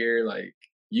mountains out here. Like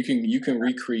you can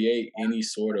recreate any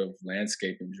sort of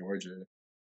landscape in Georgia.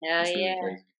 hell It's really yeah,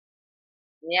 crazy.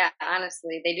 yeah.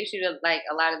 Honestly, they do shoot like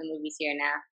a lot of the movies here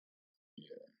now.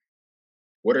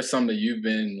 What are some that you've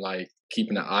been like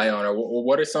keeping an eye on, or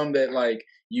what are some that like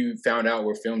you found out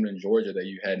were filmed in Georgia that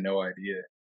you had no idea?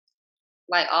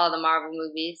 Like all the Marvel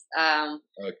movies. One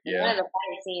Yeah. of the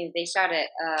fight scenes they shot at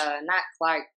not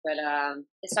Clark, but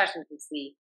it starts with the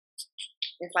C.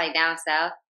 It's like down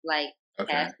south, like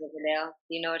Okay. past Riverdale.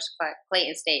 You know, it's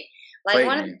Clayton State. Like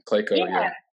one of Clayton, Clayco, yeah,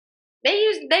 yeah.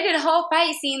 they did a whole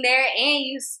fight scene there and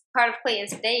used part of Clayton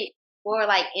State for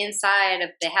like inside of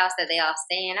the house that they all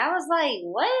stay in. I was like,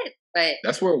 what? But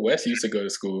That's where Wes used to go to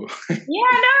school. yeah, no,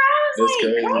 I was That's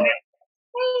like, crazy. what?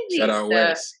 Shout Crazy out stuff.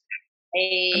 Wes.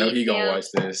 I know A he gonna family, watch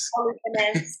this. holy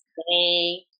finesse,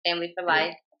 dang, family for Yeah.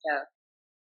 life. So,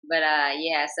 but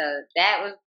yeah, so that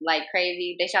was like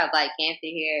crazy. They shot Black Panther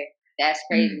here. That's Mm.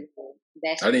 crazy. That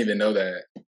I shit didn't was even know that.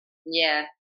 yeah.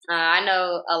 I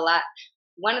know a lot.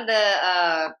 One of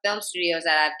the film studios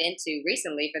that I've been to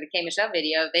recently for the K Michelle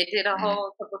video, they did a Mm.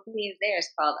 whole couple of scenes there.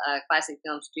 It's called Classic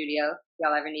Film Studio. If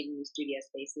y'all ever need any studio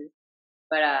spaces.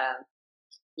 But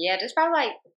yeah, just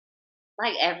probably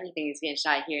like everything is getting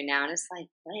shot here now, and it's like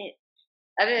what?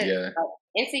 Other than Yeah.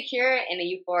 Insecure and the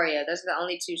Euphoria, those are the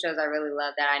only two shows I really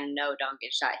love that I know don't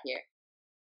get shot here.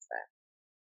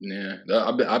 Yeah.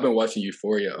 I've been watching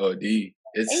Euphoria OD.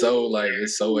 It's so like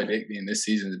it's so addicting. This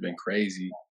season has been crazy.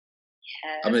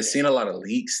 I've been Yes. seeing a lot of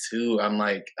leaks too. I'm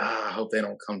like, I hope they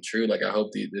don't come true. Like, I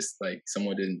hope this like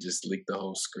someone didn't just leak the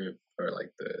whole script or like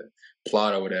the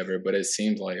plot or whatever. But it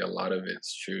seems like a lot of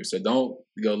it's true. So don't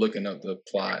go looking up the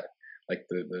plot, like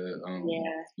the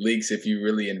Yeah, leaks, if you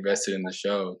really invested in the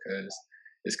show, because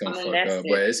it's gonna I'm fuck up.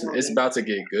 invested. But it's about to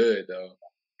get good though.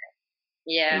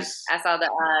 Yeah, It's I saw the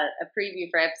a preview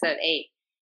for episode 8.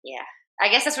 Yeah, I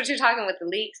guess that's what you're talking with the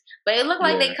leaks. But it looked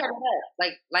like they yeah. cut it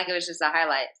up, like it was just a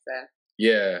highlight. So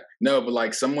Yeah, no, but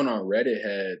like someone on Reddit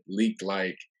had leaked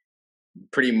like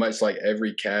pretty much like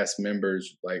every cast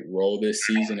member's like role this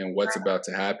season and what's about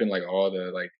to happen, like all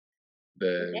the like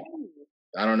the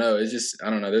yeah, I don't know. It's just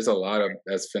I don't know. There's a lot of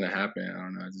that's gonna happen. I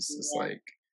don't know. It's yeah. like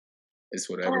it's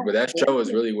whatever. But that show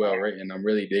is really well written. I'm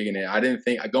really digging it. I didn't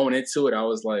think going into it. I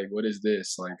was like, what is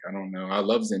this? Like I don't know. I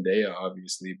love Zendaya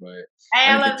obviously, but I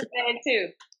I didn't love think it too.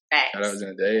 shout out Facts.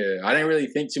 Zendaya. I didn't really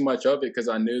think too much of it because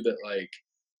I knew that like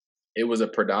it was a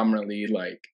predominantly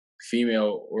like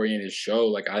female oriented show.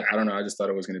 Like I don't know. I just thought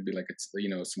it was gonna be like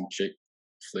some chick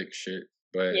flick shit.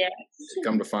 But Yeah.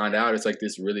 come to find out, it's like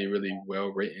this really really well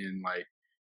written like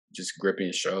just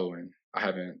gripping show. And I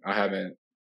haven't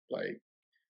like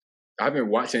I haven't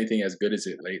watched anything as good as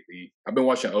it lately. I've been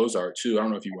watching Ozark too. I don't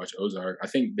know if you watch Ozark. I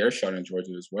think they're shot in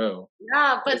Georgia as well.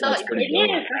 Nah, but Ozark's it pretty is.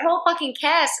 dope. The whole fucking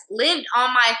cast lived on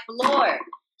my floor.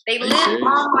 They Are you lived serious?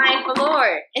 on my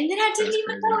floor. And then I didn't That's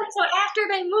even know crazy. until after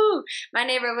they moved. My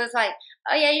neighbor was like,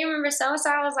 oh, yeah, you remember so-and-so?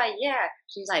 I was like, yeah.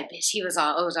 She's like, bitch, he was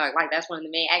on Ozark. Like, that's one of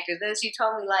the main actors. Then she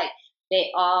told me, like,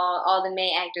 they all the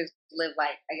main actors live,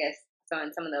 like, I guess,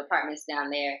 in some of the apartments down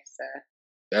there. So,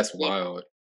 That's yeah. wild.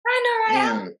 I know,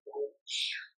 right? Damn.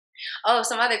 Oh,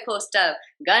 some other cool stuff.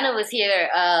 Gunna was here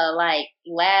like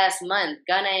last month.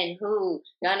 Gunna and who?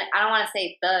 Gunna, I don't want to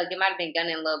say Thug. It might have been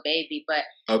Gunna and Lil Baby, but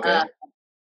Okay.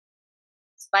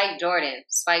 Spike Jordan.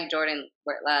 Spike Jordan,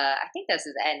 I think that's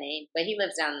his ad name, but he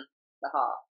lives down the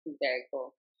hall. He's very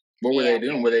cool. What were Yeah. they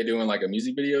doing? Were they doing like a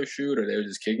music video shoot or they were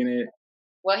just kicking it?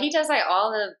 Well, he does like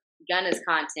all of Gunna's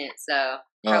content, so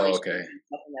probably Oh, shooting okay.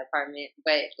 stuff in the apartment.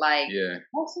 But like, Yeah.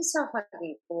 that's just so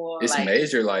fucking cool. It's Like,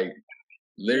 major, like yeah.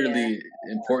 literally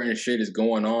important shit is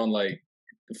going on like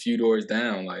a few doors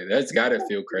down. Like that's gotta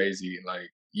feel crazy. Like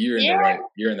Yeah.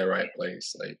 you're in the right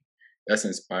place. Like that's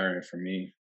inspiring for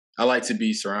me. I like to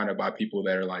be surrounded by people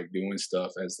that are like doing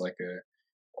stuff as like a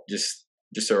just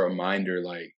a reminder,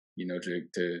 like,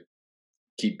 to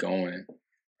keep going.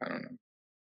 I don't know.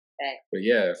 But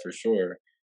yeah, for sure.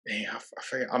 Dang, I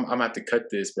forget. I'm gonna have to cut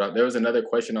this, but there was another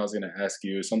question I was gonna ask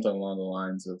you, something along the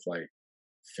lines of like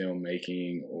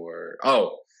filmmaking or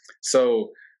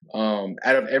so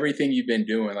out of everything you've been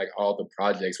doing, like all the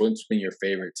projects, what's been your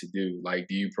favorite to do? Like,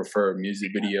 do you prefer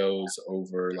music videos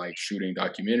over like shooting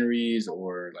documentaries,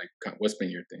 or like what's been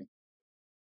your thing?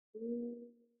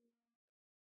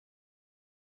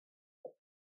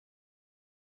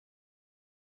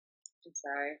 I'm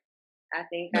sorry. I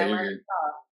think No, I you're love good. it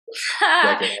all.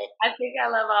 Like it all. I think I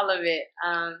love all of it.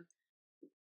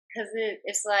 Cause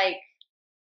it's like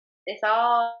it's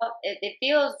all it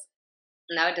feels.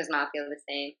 No, it does not feel the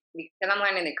same because I'm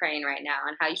learning the crane right now,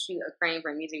 and how you shoot a crane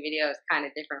for a music video is kind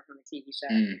of different from a TV show.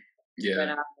 But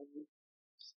Yeah.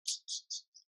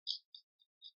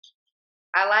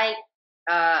 I like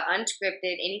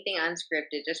unscripted, anything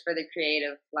unscripted, just for the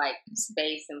creative like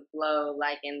space and flow,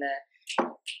 like in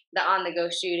the on the go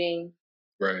shooting.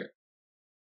 Right.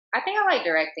 I think I like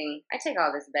directing. I take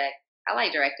all this back. I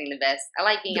like directing the best. I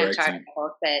like being in charge of Directing. the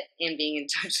whole set and being in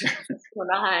charge of what's going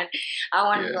on. I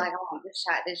want to be Yeah. like, oh, this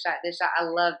shot, this shot, this shot. I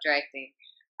love directing.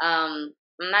 I'm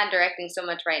not directing so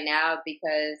much right now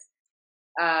because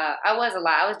I was a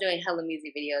lot. I was doing hella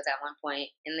music videos at one point,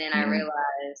 and then I Mm-hmm.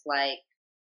 realized like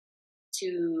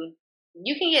to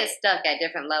you can get stuck at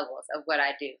different levels of what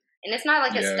I do, and it's not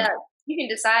like a Yeah. stuck. You can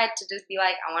decide to just be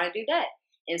like, I want to do that,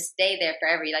 and stay there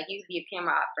forever. Like you can be a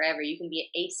camera op forever. You can be an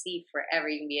AC forever.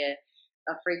 You can be a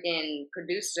freaking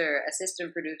producer,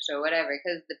 assistant producer, or whatever.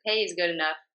 Because the pay is good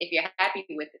enough if you're happy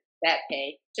with that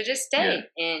pay to just Yeah. stay,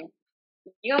 and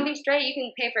you're gonna be straight. You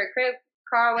can pay for a crib,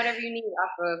 car, whatever you need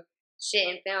off of shit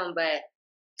and film, but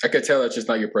I could tell that's just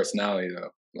not your personality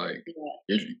though. Like yeah.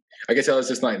 you're, I could tell it's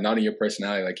just like not in your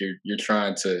personality. Like you're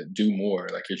trying to do more.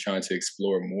 Like you're trying to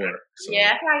explore more. So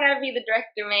Yeah, I feel like I gotta be the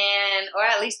director, man, or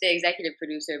at least the executive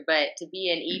producer. But to be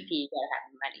an mm, EP, you gotta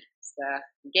have the money.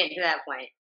 So getting to that point.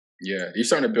 yeah, you're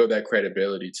starting to build that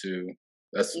credibility too.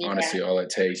 That's Yeah. honestly all it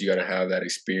takes. You got to have that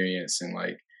experience and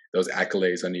like those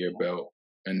accolades under your belt,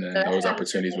 and So then that's those what I'm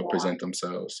opportunities doing will now. present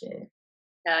themselves. So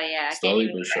Hell yeah, I can't slowly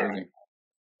even. but surely.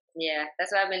 Yeah,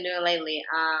 that's what I've been doing lately.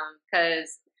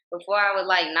 Cause before I would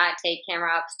like not take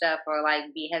camera op stuff or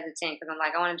like be hesitant because I'm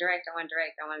like I want to direct, I want to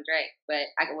direct, I want to direct. But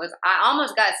I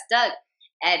almost got stuck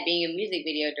at being a music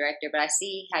video director. But I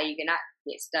see how you cannot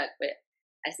get stuck. But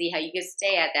I see how you can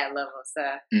stay at that level. So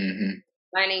Hmm.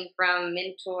 learning from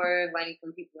mentors, learning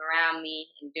from people around me,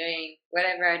 and doing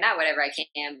whatever, not whatever I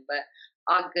can, but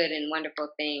all good and wonderful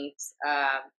things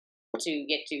to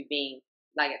get to being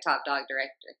like a top dog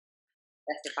director.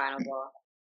 That's the final goal.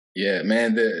 Yeah,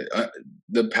 man,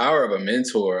 the power of a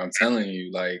mentor, I'm telling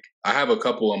you, like I have a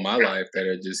couple in my life that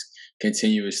are just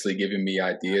continuously giving me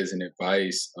ideas and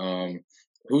advice.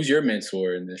 Who's your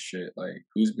mentor in this shit? Like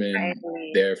who's been I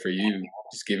there for you,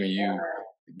 just giving you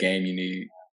the game you need?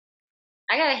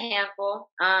 I got a handful.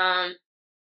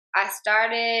 I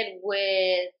started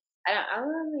with I don't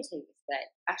let me take this back.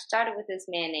 I started with this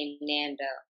man named Nando.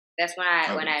 That's when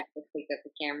Okay. I first picked up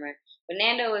the camera. But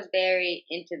Nando was very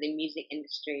into the music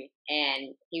industry,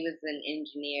 and he was an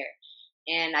engineer.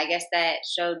 And I guess that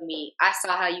showed me. I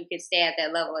saw how you could stay at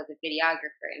that level as a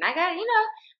videographer, and I got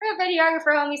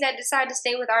videographer homies that decide to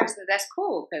stay with artists. That's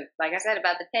cool because, like I said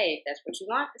about the pay, if that's what you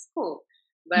want, it's cool.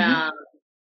 But Hmm.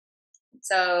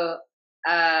 so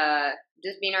uh,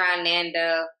 just being around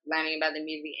Nando, learning about the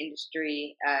music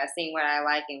industry, seeing what I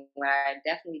like and what I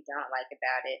definitely don't like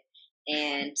about it,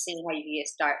 and seeing how you can get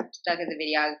stuck as a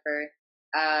videographer.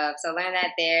 So learn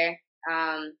that there.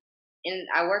 And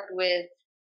I worked with,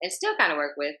 and still kind of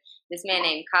work with, this man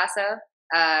named Caso.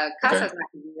 Okay. Caso's not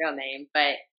his real name,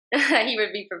 but he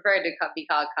would be preferred to be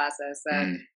called Caso. So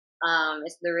Mm.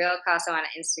 it's the real Caso on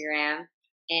Instagram,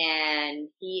 and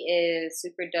he is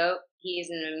super dope. He's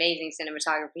an amazing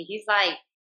cinematographer. He's like,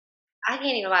 I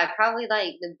can't even lie, probably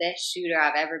like the best shooter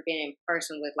I've ever been in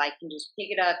person with. Like, you just pick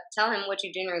it up, tell him what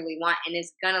you generally want, and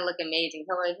it's gonna look amazing.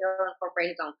 He'll incorporate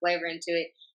his own flavor into it.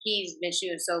 He's been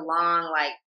shooting so long,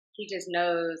 like he just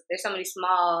knows. There's so many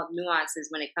small nuances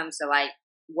when it comes to like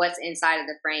what's inside of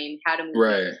the frame, how to move it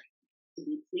Right. to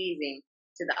be pleasing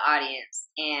to the audience,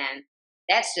 and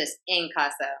that's just in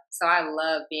Casa. So I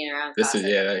love being around This is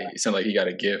Casa. yeah. It sounds like he got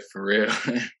a gift for real.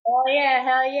 Oh yeah,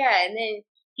 hell yeah! And then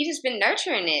he's just been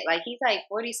nurturing it. Like he's like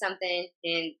 40 something,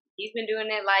 and he's been doing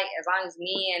it like as long as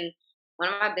me and one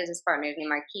of my business partners named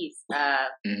Marquise.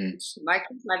 Hmm.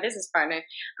 Marquise, my business partner.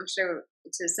 I'm sure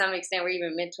to some extent we're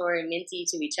even mentor and mentee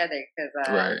to each other because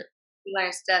Right. he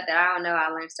learns stuff that I don't know. I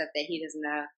learn stuff that he doesn't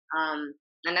know.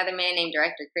 Another man named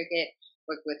Director Cricket,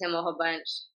 worked with him a whole bunch.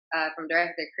 From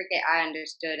Director Cricket, I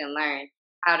understood and learned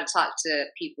how to talk to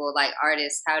people like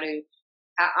artists,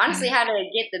 honestly Mm. how to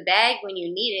get the bag when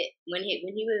you need it. When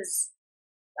he was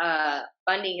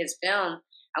funding his film,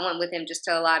 I went with him just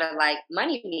to a lot of like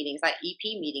money meetings, like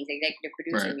EP meetings, executive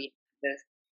producer Right. meetings. Just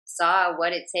saw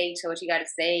what it takes, what you got to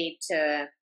say to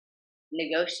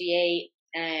negotiate,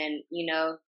 and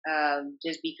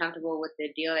just be comfortable with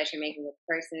the deal that you're making with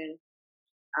the person.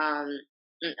 Um,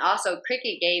 and also,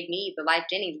 Cricket gave me the Life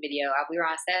Jennings video. We were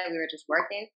on set, we were just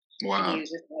working, and he Wow. was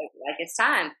just like, it's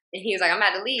time. And he was like, I'm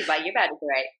about to leave. Like, you're about to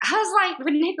direct. I was like,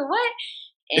 but nigga, what?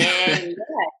 And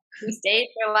yeah, we stayed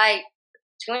for like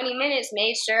 20 minutes,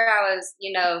 made sure I was,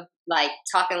 like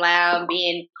talking loud,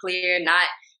 being clear,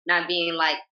 not being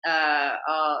like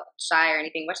all shy or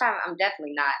anything, which I'm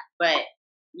definitely not. But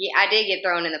yeah, I did get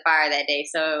thrown in the fire that day,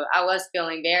 so I was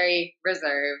feeling very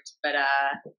reserved. But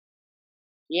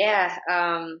yeah,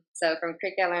 so from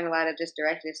Cricket, I learned a lot of just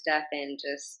directive stuff and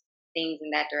just things in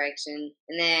that direction.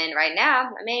 And then right now,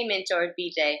 my main mentor is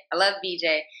BJ. I love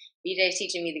BJ. BJ's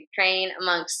teaching me the crane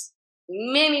amongst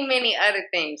many, many other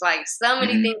things. Like so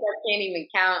many Hmm. things I can't even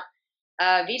count.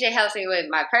 BJ helps me with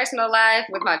my personal life,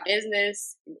 with my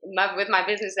business, with my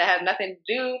business that has nothing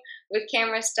to do with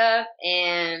camera stuff,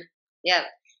 and Yep,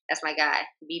 that's my guy,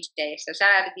 BJ. So shout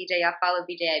out to BJ. Y'all follow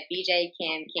BJ at BJ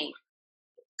Can King.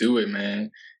 Do it,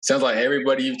 man. Sounds like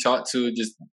everybody you've talked to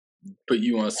just put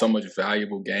you on so much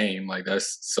valuable game. Like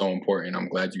that's so important. I'm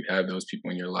glad you have those people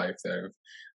in your life that have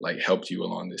like helped you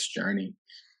along this journey.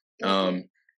 Mm-hmm.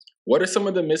 What are some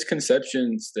of the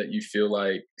misconceptions that you feel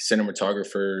like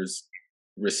cinematographers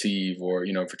receive, or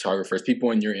photographers,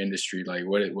 people in your industry? Like,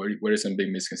 what are some big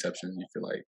misconceptions you feel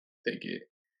like they get?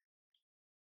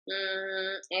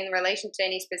 In relation to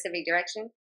any specific direction?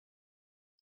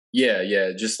 Yeah,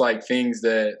 yeah, just like things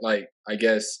that, like, I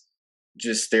guess,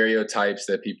 just stereotypes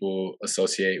that people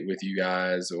associate with you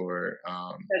guys, or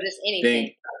So just anything,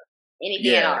 think, anything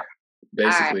at yeah, all. All right.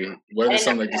 basically, what I are didn't know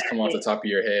some that just that come off the shit. top of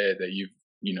your head that you've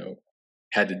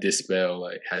had to dispel,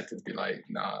 like had to be like,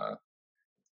 nah,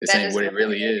 this That ain't just what it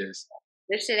really is.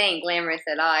 this shit ain't glamorous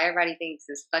at all. Everybody thinks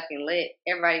it's fucking lit.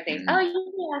 Everybody thinks, oh, Hmm.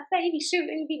 you be on set, you be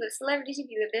shooting, you be with celebrities, you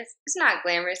be with this. It's not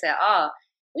glamorous at all.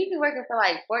 We be working for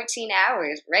like 14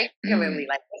 hours regularly.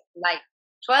 Mm, Like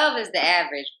 12 is the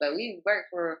average, but we work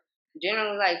for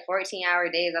generally like 14-hour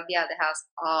days. I'll be out the house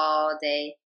all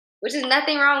day, which is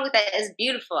nothing wrong with that. It's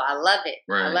beautiful. I love it.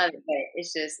 I right. love it, but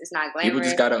it's not People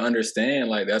just glamorous. got to understand,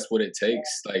 like, that's what it takes.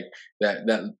 Like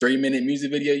that 3 minute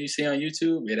music video you see on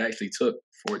YouTube, it actually took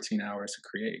 14 hours to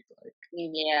create. Like,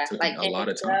 Yeah, took like a 10 to lot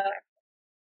of time. 12.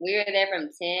 We were there from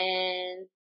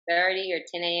 10:30 or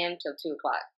 10 a.m. till 2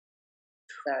 o'clock.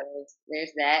 So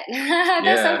there's that.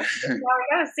 That's Yeah. over 6 hours.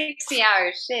 That was 60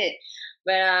 hours. Shit.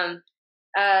 But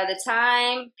the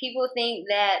time people think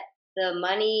that the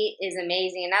money is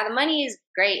amazing, and now the money is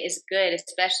great. It's good,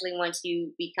 especially once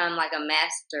you become like a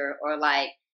master, or like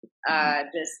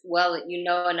Mhm. just you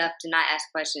know enough to not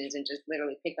ask questions and just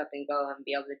literally pick up and go and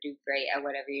be able to do great at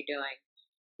whatever you're doing.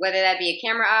 Whether that be a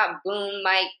camera op, boom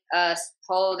mic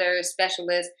holder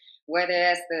specialist, whether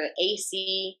that's the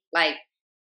AC,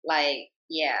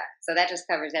 yeah. So that just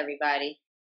covers everybody,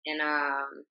 and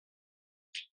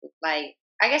like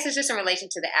I guess it's just in relation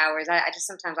to the hours. I just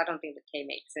sometimes I don't think the pay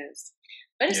makes sense,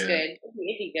 but it's Yeah. good. It'd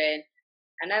be good.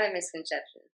 Another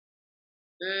misconception.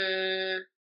 Mm,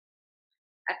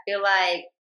 I feel like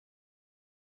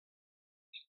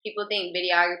people think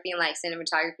videography and like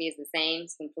cinematography is the same.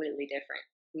 It's completely different.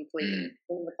 Mm, Completely. yeah.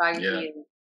 Cinematography is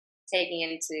taking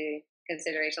into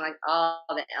consideration like all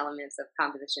the elements of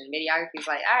composition. Videography is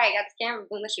like, all right, got this camera,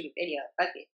 boom, let's shoot a video. Fuck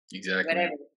it, Exactly.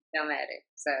 whatever, don't matter.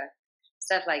 So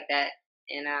stuff like that,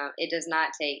 and it does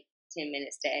not take 10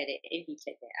 minutes to edit. It be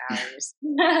taking hours.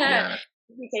 Yeah.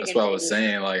 It be That's taking what I was 10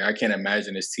 years. saying. Like, I can't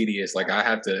imagine it's tedious. Like, I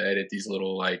have to edit these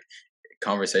little like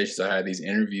conversations. I had these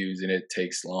interviews, and it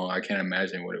takes long. I can't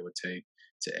imagine what it would take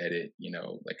to edit,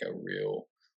 like a reel,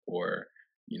 or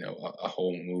a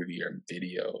whole movie or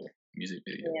video, music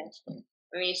video. Yeah, So,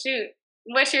 I mean, shoot.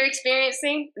 What you're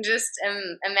experiencing, just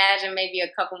imagine maybe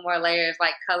a couple more layers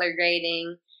like color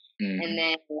grading, and hmm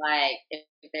then like if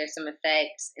there's some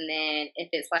effects, and then if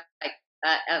it's like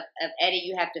a edit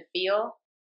you have to feel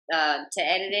to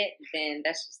edit it, then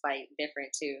that's just like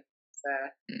different too. So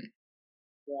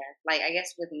yeah, like I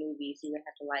guess with movies you would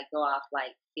have to like go off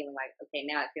like feeling like, okay,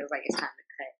 now it feels like it's time to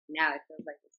cut. Now it feels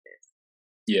like it's this. So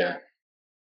yeah,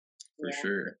 for yeah.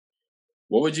 sure.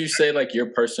 What would you say like your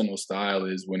personal style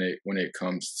is when it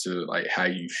comes to like how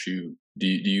you shoot? Do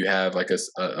you have like a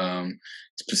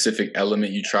specific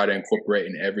element you try to incorporate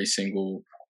in every single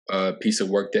piece of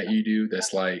work that you do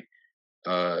that's like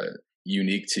uh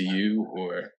unique to you,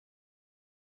 or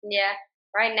Yeah.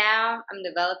 Right now I'm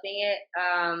developing it.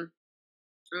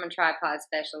 I'm a tripod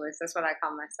specialist. That's what I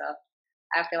call myself.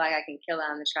 I feel like I can kill it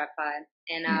on the tripod.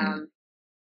 And Mhm.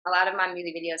 a lot of my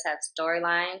music videos have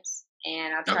storylines,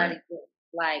 and I'll try to Okay. get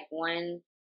like one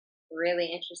really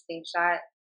interesting shot.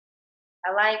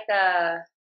 I like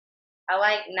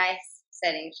nice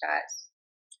setting shots.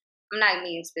 I'm not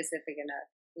being specific enough.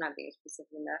 I'm not being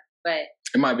specific enough. But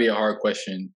It might be a hard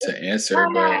question to no, answer,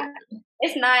 but no,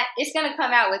 it's not. It's gonna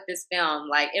come out with this film.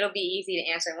 Like it'll be easy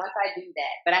to answer once I do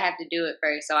that. But I have to do it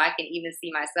first, so I can even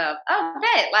see myself. Oh,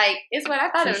 bet! Like it's what I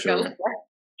thought for it was gonna look sure. like.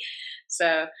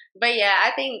 So, but yeah,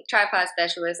 I think tripod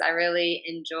specialist. I really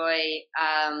enjoy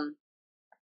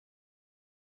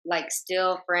like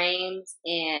still frames,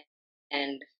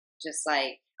 and just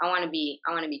like I want to be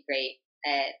great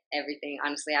at everything.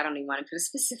 Honestly, I don't even want to put a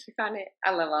specific on it.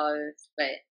 I love all of this, but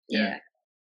Yeah, yeah.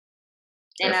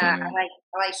 And definitely.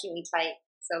 I like shooting tight.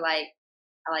 So like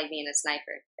I like being a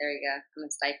sniper. There we go. I'm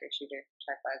a sniper shooter,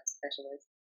 tripod specialist.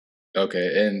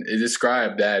 Okay, and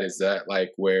describe that. Is that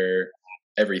like where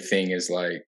everything is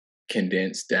like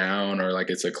condensed down, or like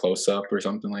it's a close up or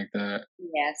something like that?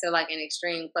 Yeah, so like an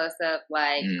extreme close up,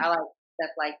 like Mm, I like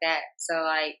stuff like that. So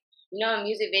like You know, in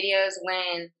music videos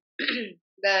when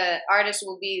the artist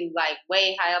will be like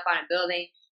way high up on a building,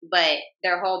 but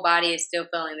their whole body is still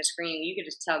filling the screen. You could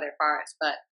just tell they're far as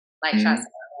fuck. Like shots. Mhm.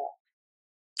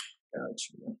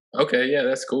 Gotcha. Okay, yeah,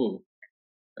 that's cool.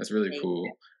 That's really cool.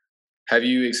 Have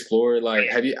you explored like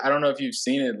have you I don't know if you've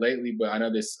seen it lately, but I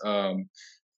know this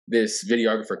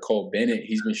videographer Cole Bennett,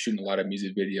 he's been shooting a lot of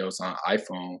music videos on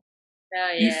iPhone.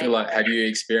 Oh Do you yeah, feel like have you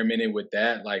experimented with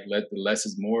that? Like let the less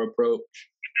is more approach?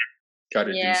 Try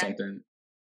to do yeah. something.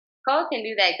 Cole can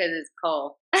do that because it's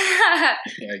Cole. I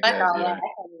Fuck guess, all that. yeah. I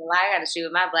can't even lie. I gotta shoot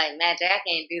with my black magic. I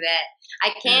can't do that. I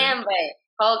Yeah. can, but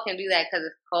Cole can do that because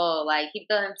it's Cole. Like he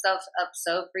built himself up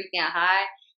so freaking high.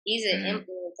 He's an Mhm.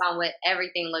 influence on what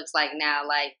everything looks like now.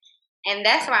 Like, and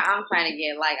that's where I'm trying to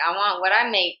get. Like, I want what I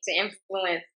make to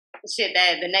influence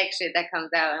the next shit that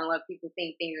comes out and what people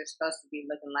think things are supposed to be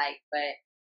looking like. But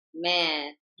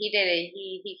man, he did it.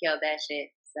 He killed that shit.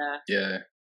 So Yeah.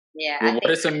 yeah, Well, I what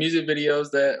are think some music videos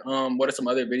that what are some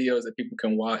other videos that people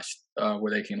can watch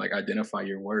where they can like identify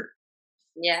your work?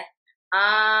 yeah.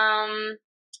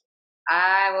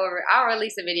 I'll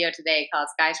release a video today called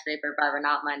 "Skyscraper" by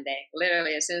Renault Monday.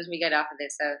 Literally, as soon as we get off of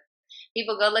this, so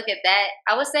people go look at that.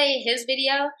 I would say his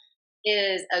video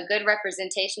is a good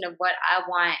representation of what I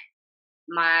want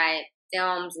my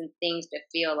films and things to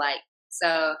feel like.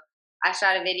 So I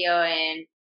shot a video and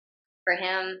for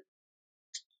him,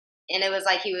 and it was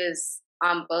like he was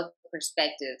on both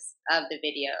perspectives of the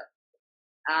video.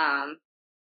 Um,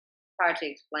 hard to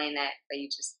explain that, but you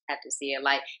just have to see it.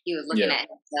 Like he was looking Yeah. at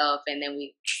himself, and then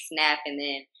we snap, and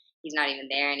then he's not even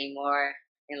there anymore,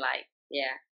 and like,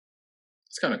 yeah,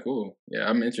 It's kind of cool. Yeah,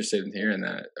 I'm interested in hearing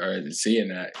that or seeing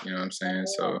that, you know what I'm saying?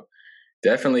 So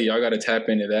definitely y'all got to tap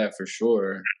into that for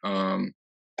sure.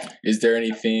 Is there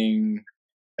anything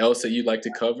else that you'd like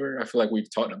to cover? I feel like we've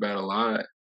talked about a lot.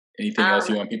 Anything else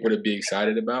um, you want people to be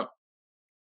excited about?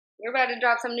 we're about to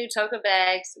drop some new toka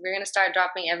bags. We're gonna start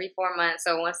dropping every 4 months,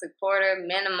 so once a quarter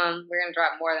minimum. We're gonna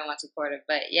drop more than once a quarter,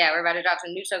 but yeah, we're about to drop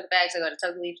some new toka bags. So go to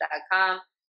tokaleaf.com.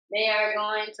 They are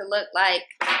going to look like.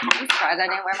 I'm surprised I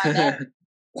didn't wear my bag.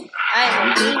 I You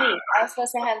am good? weak. I was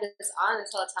supposed to have this on this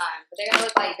whole time, but they're gonna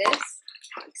look like this,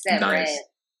 except red. Nice.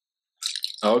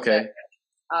 Oh, Except okay.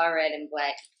 all red and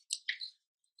black.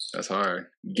 That's hard.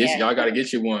 Yeah. Y'all got to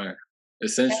get you one.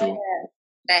 Essential.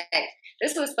 Thanks.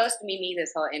 This was supposed to be me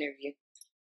this whole interview.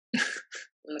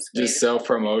 I'm Just self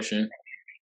promotion.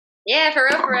 Yeah, for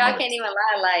real, for real. I Nice. can't even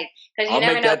lie, like, because you I'll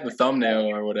never make know. that the thumbnail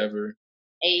or whatever.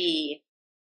 Hey,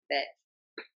 that.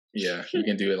 Yeah, we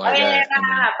can do it Oh like yeah, that, and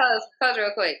then pose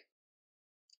real quick.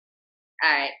 All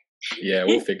right. yeah,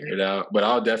 we'll figure it out. But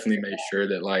I'll definitely make sure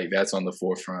that like that's on the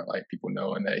forefront, like people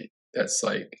know, and that's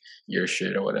like your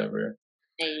shit or whatever.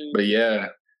 Hey, But yeah,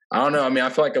 I don't know. I mean, I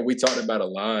feel like we talked about a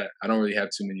lot. I don't really have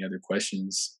too many other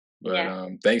questions. But yeah.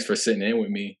 thanks for sitting in with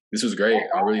me. This was great.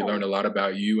 I really learned a lot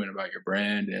about you and about your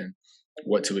brand and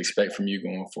what to expect from you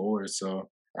going forward. So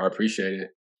I appreciate it.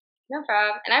 No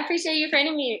problem. And I appreciate you for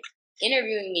interviewing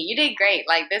me. You did great.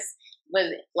 Like this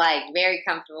was like very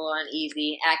comfortable and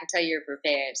easy, and I can tell you're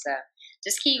prepared. So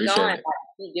just keep going. Appreciate it.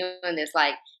 Like, keep doing this.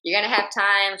 Like you're gonna have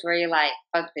times where you're like,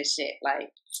 fuck this shit. Like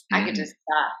I could Hmm. just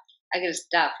stop. I could just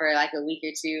stop for like a week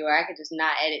or two, or I could just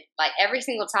not edit. Like every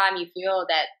single time you feel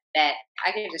that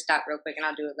I can just stop real quick and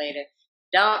I'll do it later.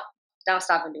 Don't don't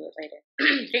stop and do it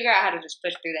later. Figure out how to just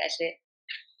push through that shit.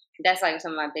 That's like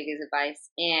some of my biggest advice.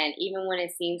 And even when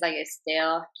it seems like it's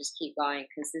stale, just keep going.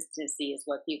 Consistency is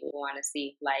what people want to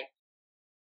see. Like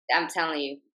I'm telling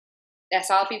you, that's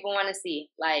all people want to see.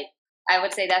 Like I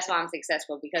would say that's why I'm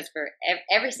successful because for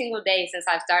every single day since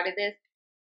I've started this,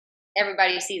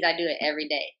 everybody sees I do it every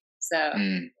day. So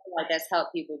Mm. like that's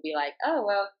helped people be like, oh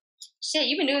well, shit,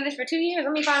 you've been doing this for 2 years.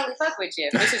 Let me finally fuck with you,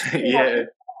 which is really how Yeah, people.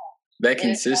 that And it's like,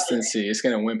 consistency, it's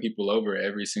gonna win people over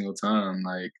every single time.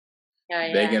 Like oh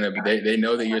yeah, they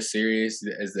know that you're serious,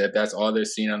 as that that's all they're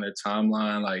seeing on their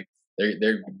timeline. Like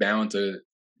they're bound to,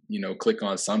 click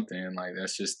on something. Like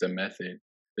that's just the method.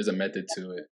 There's a method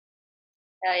to it.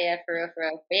 oh yeah, for real, for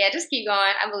real. But yeah, just keep going.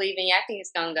 I believe in you. I think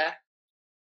it's gonna go.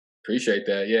 Appreciate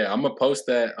that. Yeah, I'm gonna post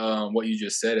that what you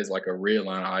just said is like a reel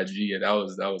on IG. And that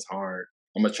was hard.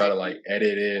 I'm gonna try to like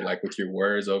edit it like with your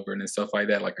words over it and stuff like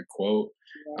that, like a quote.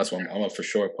 Yeah. That's what I'm gonna for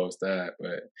sure post that.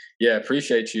 But yeah,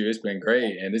 appreciate you. It's been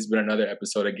great. And this has been another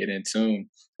episode of Get In Tune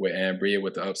with Ambria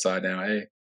with the UpsideDown A.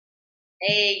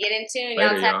 Hey, get in tune. Y'all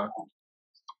Later, tap y'all.